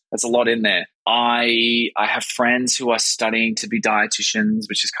 That's a lot in there. I have friends who are studying to be dietitians,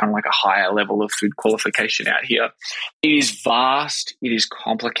 which is kind of like a higher level of food qualification out here. It is vast. It is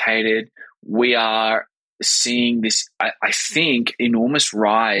complicated. We are seeing this, I think, enormous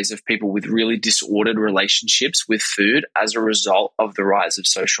rise of people with really disordered relationships with food as a result of the rise of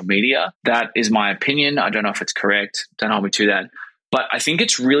social media. That is my opinion. I don't know if it's correct. Don't hold me to that. But I think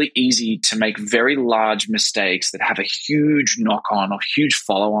it's really easy to make very large mistakes that have a huge knock-on or huge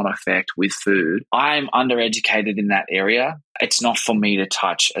follow-on effect with food. I'm undereducated in that area. It's not for me to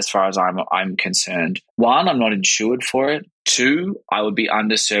touch as far as I'm concerned. One, I'm not insured for it. Two, I would be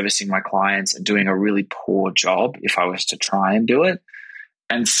underservicing my clients and doing a really poor job if I was to try and do it.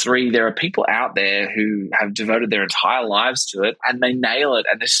 And three, there are people out there who have devoted their entire lives to it and they nail it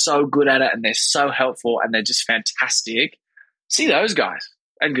and they're so good at it and they're so helpful and they're just fantastic. See those guys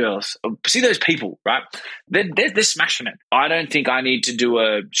and girls. See those people, right? They're smashing it. I don't think I need to do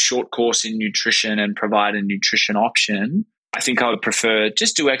a short course in nutrition and provide a nutrition option. I think I would prefer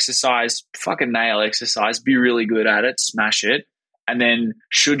just do exercise, fucking nail exercise, be really good at it, smash it. And then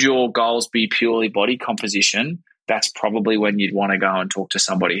should your goals be purely body composition, that's probably when you'd want to go and talk to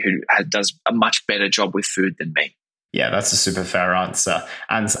somebody who does a much better job with food than me. Yeah, that's a super fair answer.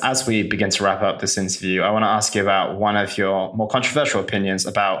 And as we begin to wrap up this interview, I want to ask you about one of your more controversial opinions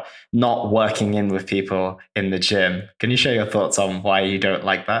about not working in with people in the gym. Can you share your thoughts on why you don't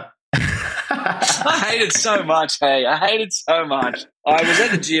like that? I hate it so much, hey. I hate it so much. I was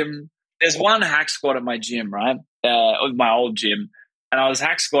at the gym. There's one hack squat at my gym, right? My old gym. And I was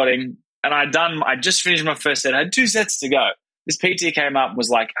hack squatting and I just finished my first set. I had 2 sets to go. This PT came up and was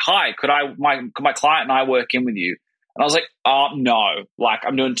like, hi, could my client and I work in with you? And I was like, oh, no. Like,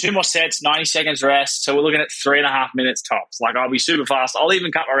 I'm doing 2 more sets, 90 seconds rest. So we're looking at 3.5 minutes tops. Like, I'll be super fast. I'll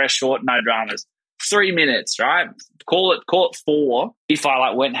even cut my rest short, no dramas. 3 minutes, right? Call it 4 if I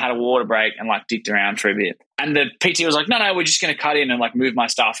like went and had a water break and like dicked around for a bit. And the PT was like, no, we're just going to cut in and like move my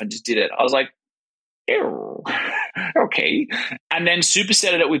stuff and just did it. I was like, ew, okay. And then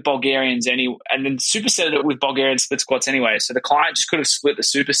supersetted it with Bulgarian split squats anyway. So the client just could have split the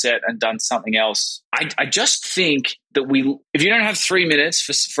superset and done something else. I just think that if you don't have 3 minutes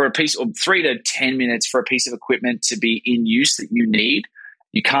for a piece, or 3 to 10 minutes for a piece of equipment to be in use that you need,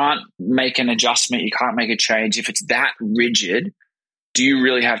 You can't make an adjustment. You can't make a change. If it's that rigid, do you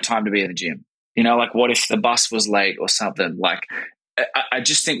really have time to be at the gym? You know, like what if the bus was late or something? Like, I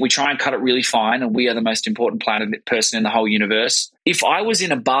just think we try and cut it really fine, and we are the most important person in the whole universe. If I was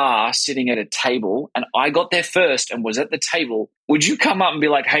in a bar sitting at a table and I got there first and was at the table, would you come up and be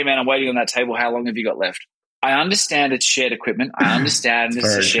like, hey man, I'm waiting on that table. How long have you got left? I understand it's shared equipment. I understand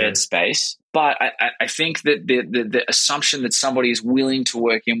it's a shared space, but I think that the assumption that somebody is willing to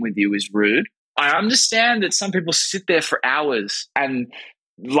work in with you is rude. I understand that some people sit there for hours and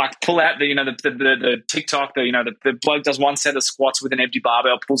like pull out the TikTok, the bloke does one set of squats with an empty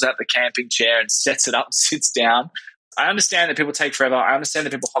barbell, pulls out the camping chair and sets it up, sits down. I understand that people take forever. I understand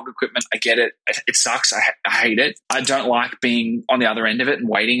that people hog equipment. I get it. It sucks. I hate it. I don't like being on the other end of it and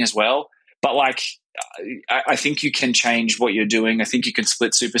waiting as well. But like, I think you can change what you're doing. I think you can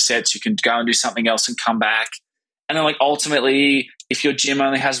split supersets. You can go and do something else and come back. And then like ultimately, if your gym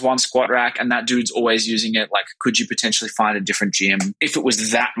only has one squat rack and that dude's always using it, like could you potentially find a different gym if it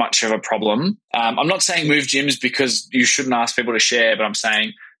was that much of a problem? I'm not saying move gyms because you shouldn't ask people to share, but I'm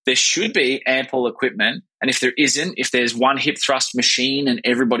saying there should be ample equipment. And if there isn't, if there's one hip thrust machine and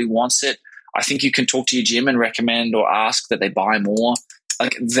everybody wants it, I think you can talk to your gym and recommend or ask that they buy more.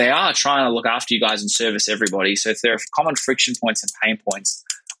 Like they are trying to look after you guys and service everybody. So if there are common friction points and pain points,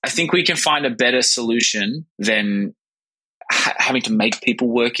 I think we can find a better solution than having to make people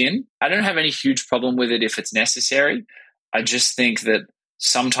work in. I don't have any huge problem with it if it's necessary. I just think that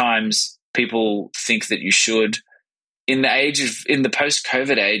sometimes people think that you should, in the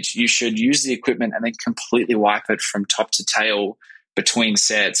post-COVID age, you should use the equipment and then completely wipe it from top to tail between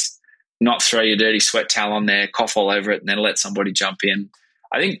sets, not throw your dirty sweat towel on there, cough all over it, and then let somebody jump in.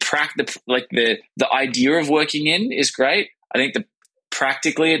 I think the idea of working in is great. I think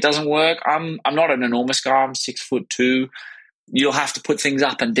practically it doesn't work. I'm not an enormous guy. I'm 6'2". You'll have to put things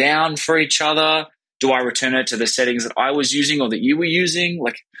up and down for each other. Do I return it to the settings that I was using or that you were using?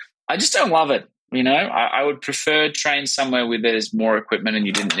 Like, I just don't love it. You know, I would prefer train somewhere where there's more equipment and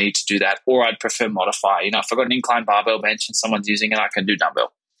you didn't need to do that. Or I'd prefer modify. You know, if I've got an incline barbell bench and someone's using it, I can do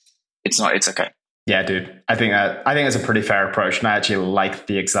dumbbell. It's okay. Yeah, dude. I think it's a pretty fair approach. And I actually like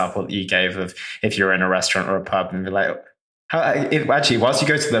the example that you gave of if you're in a restaurant or a pub and be like, whilst you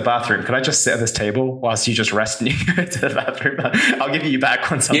go to the bathroom, could I just sit at this table whilst you just rest and you go to the bathroom? I'll give you back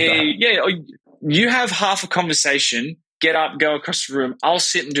once I'm done. Yeah. You have half a conversation, get up, go across the room. I'll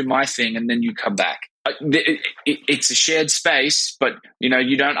sit and do my thing, and then you come back. It's a shared space, but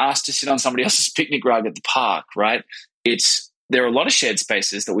you don't ask to sit on somebody else's picnic rug at the park, right? There are a lot of shared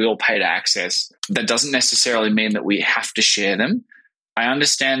spaces that we all pay to access. That doesn't necessarily mean that we have to share them. I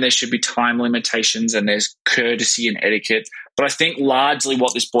understand there should be time limitations and there's courtesy and etiquette, but I think largely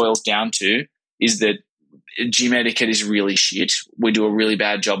what this boils down to is that gym etiquette is really shit. We do a really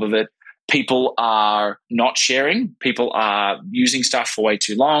bad job of it. People are not sharing. People are using stuff for way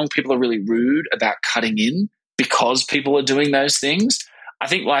too long. People are really rude about cutting in because people are doing those things. I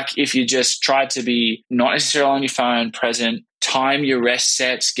think like if you just try to be not necessarily on your phone, present, time your rest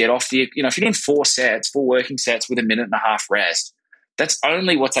sets, get off if you're doing 4 working sets with a minute and a half rest, that's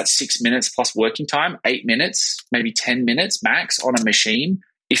only, 6 minutes plus working time, 8 minutes, maybe 10 minutes max on a machine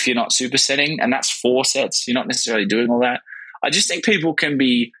if you're not supersetting, and that's 4 sets. You're not necessarily doing all that. I just think people can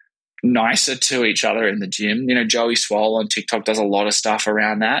be nicer to each other in the gym. Joey Swole on TikTok does a lot of stuff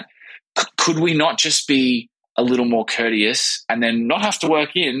around that. Could we not just be a little more courteous and then not have to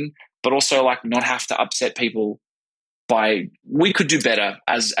work in, but also like not have to upset people we could do better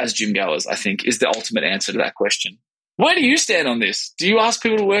as gym goers, I think, is the ultimate answer to that question. Where do you stand on this? Do you ask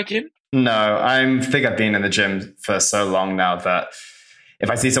people to work in? No, I think I've been in the gym for so long now that if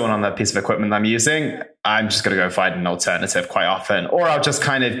I see someone on that piece of equipment I'm using, I'm just going to go find an alternative quite often. Or I'll just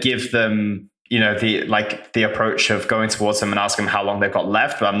kind of give them, the approach of going towards them and asking them how long they've got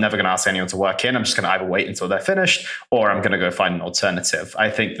left. But I'm never going to ask anyone to work in. I'm just going to either wait until they're finished or I'm going to go find an alternative. I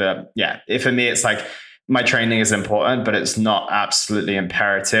think that, for me, it's like, my training is important, but it's not absolutely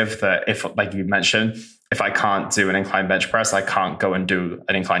imperative that if, like you mentioned, if I can't do an incline bench press, I can't go and do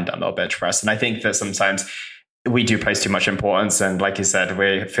an incline dumbbell bench press. And I think that sometimes we do place too much importance. And like you said,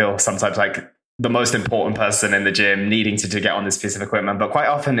 we feel sometimes like the most important person in the gym needing to get on this piece of equipment. But quite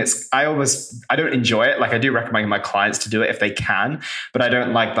often I don't enjoy it. Like I do recommend my clients to do it if they can, but I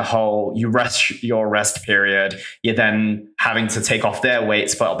don't like the whole, you rest your rest period. You're then having to take off their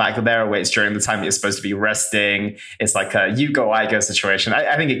weights, put back their weights during the time that you're supposed to be resting. It's like a you go, I go situation.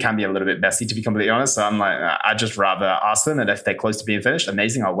 I think it can be a little bit messy, to be completely honest. So I'm like, I'd just rather ask them. And if they're close to being finished,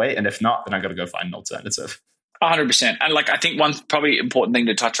 amazing, I'll wait. And if not, then I've got to go find an alternative. 100%. And like, I think one probably important thing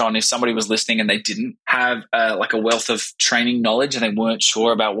to touch on, if somebody was listening and they didn't have like a wealth of training knowledge and they weren't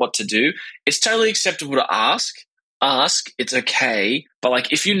sure about what to do, it's totally acceptable to ask. It's okay. But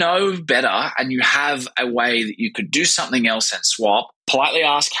like, if you know better and you have a way that you could do something else and swap, politely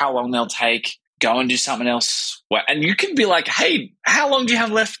ask how long they'll take, go and do something else. And you can be like, hey, how long do you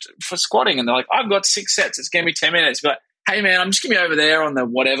have left for squatting? And they're like, I've got 6 sets. It's going to be 10 minutes. But hey, man, I'm just going to be over there on the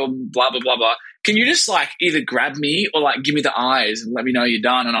whatever, blah, blah, blah, blah. Can you just like either grab me or like give me the eyes and let me know you're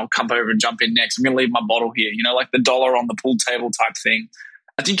done and I'll come over and jump in next. I'm going to leave my bottle here, like the dollar on the pool table type thing.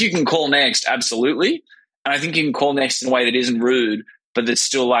 I think you can call next. Absolutely. And I think you can call next in a way that isn't rude, but that's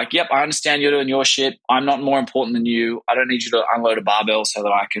still like, yep, I understand you're doing your shit. I'm not more important than you. I don't need you to unload a barbell so that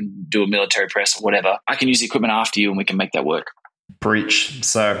I can do a military press or whatever. I can use the equipment after you and we can make that work. Preach.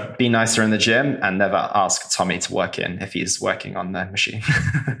 So be nicer in the gym and never ask Tommy to work in if he's working on the machine.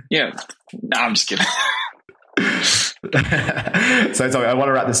 Yeah. No, I'm just kidding. So Tommy, I want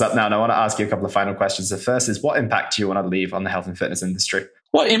to wrap this up now and I want to ask you a couple of final questions. The first is, what impact do you want to leave on the health and fitness industry?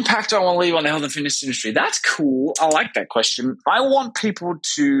 What impact do I want to leave on the health and fitness industry? That's cool. I like that question. I want people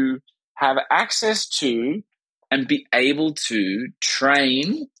to have access to and be able to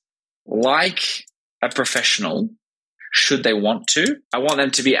train like a professional should they want to. I want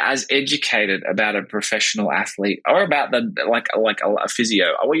them to be as educated about a professional athlete or about a physio.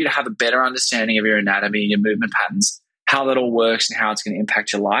 I want you to have a better understanding of your anatomy, your movement patterns, how that all works and how it's going to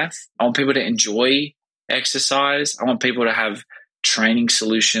impact your life. I want people to enjoy exercise. I want people to have training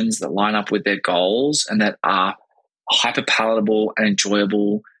solutions that line up with their goals and that are hyper palatable and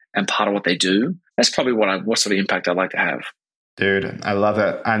enjoyable and part of what they do. That's probably what sort of impact I'd like to have. Dude, I love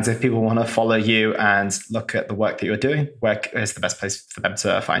it. And if people want to follow you and look at the work that you're doing, where is the best place for them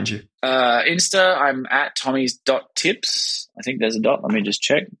to find you? Insta, I'm at tommys.tips. I think there's a dot. Let me just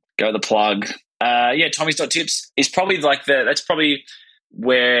check. Go the plug. Tommys.tips is probably that's probably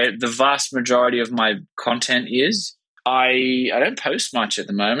where the vast majority of my content is. I don't post much at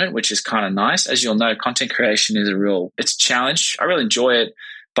the moment, which is kind of nice. As you'll know, content creation is it's a challenge. I really enjoy it,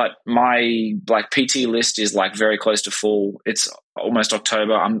 but my PT list is very close to full. It's almost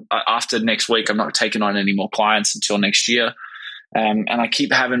October. After next week, I'm not taking on any more clients until next year. And I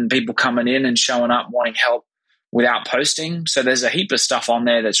keep having people coming in and showing up wanting help without posting. So there's a heap of stuff on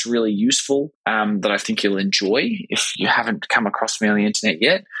there that's really useful that I think you'll enjoy if you haven't come across me on the internet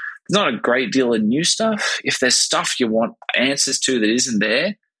yet. There's not a great deal of new stuff. If there's stuff you want answers to that isn't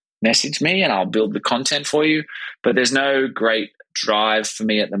there, message me and I'll build the content for you. But there's no great drive for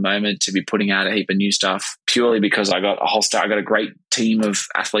me at the moment to be putting out a heap of new stuff purely because I got a great team of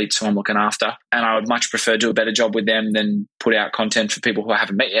athletes who I'm looking after, and I would much prefer do a better job with them than put out content for people who I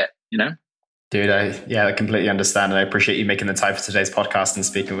haven't met yet, Dude, I completely understand, and I appreciate you making the time for today's podcast and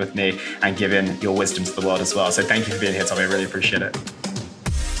speaking with me and giving your wisdom to the world as well. So thank you for being here, Tommy. I really appreciate it.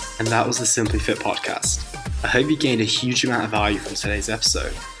 And that was the Simply Fit podcast. I hope you gained a huge amount of value from today's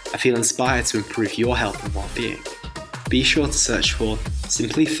episode. I feel inspired to improve your health and well-being. Be sure to search for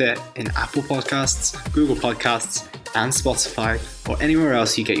Simply Fit in Apple Podcasts, Google Podcasts, and Spotify, or anywhere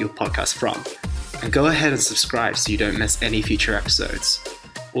else you get your podcast from. And go ahead and subscribe so you don't miss any future episodes.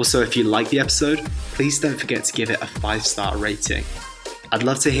 Also, if you like the episode, please don't forget to give it a 5-star rating. I'd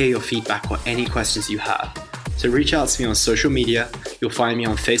love to hear your feedback or any questions you have. So reach out to me on social media. You'll find me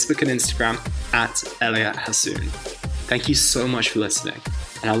on Facebook and Instagram at Elliot Hassoun. Thank you so much for listening,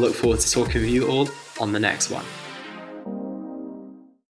 and I look forward to talking with you all on the next one.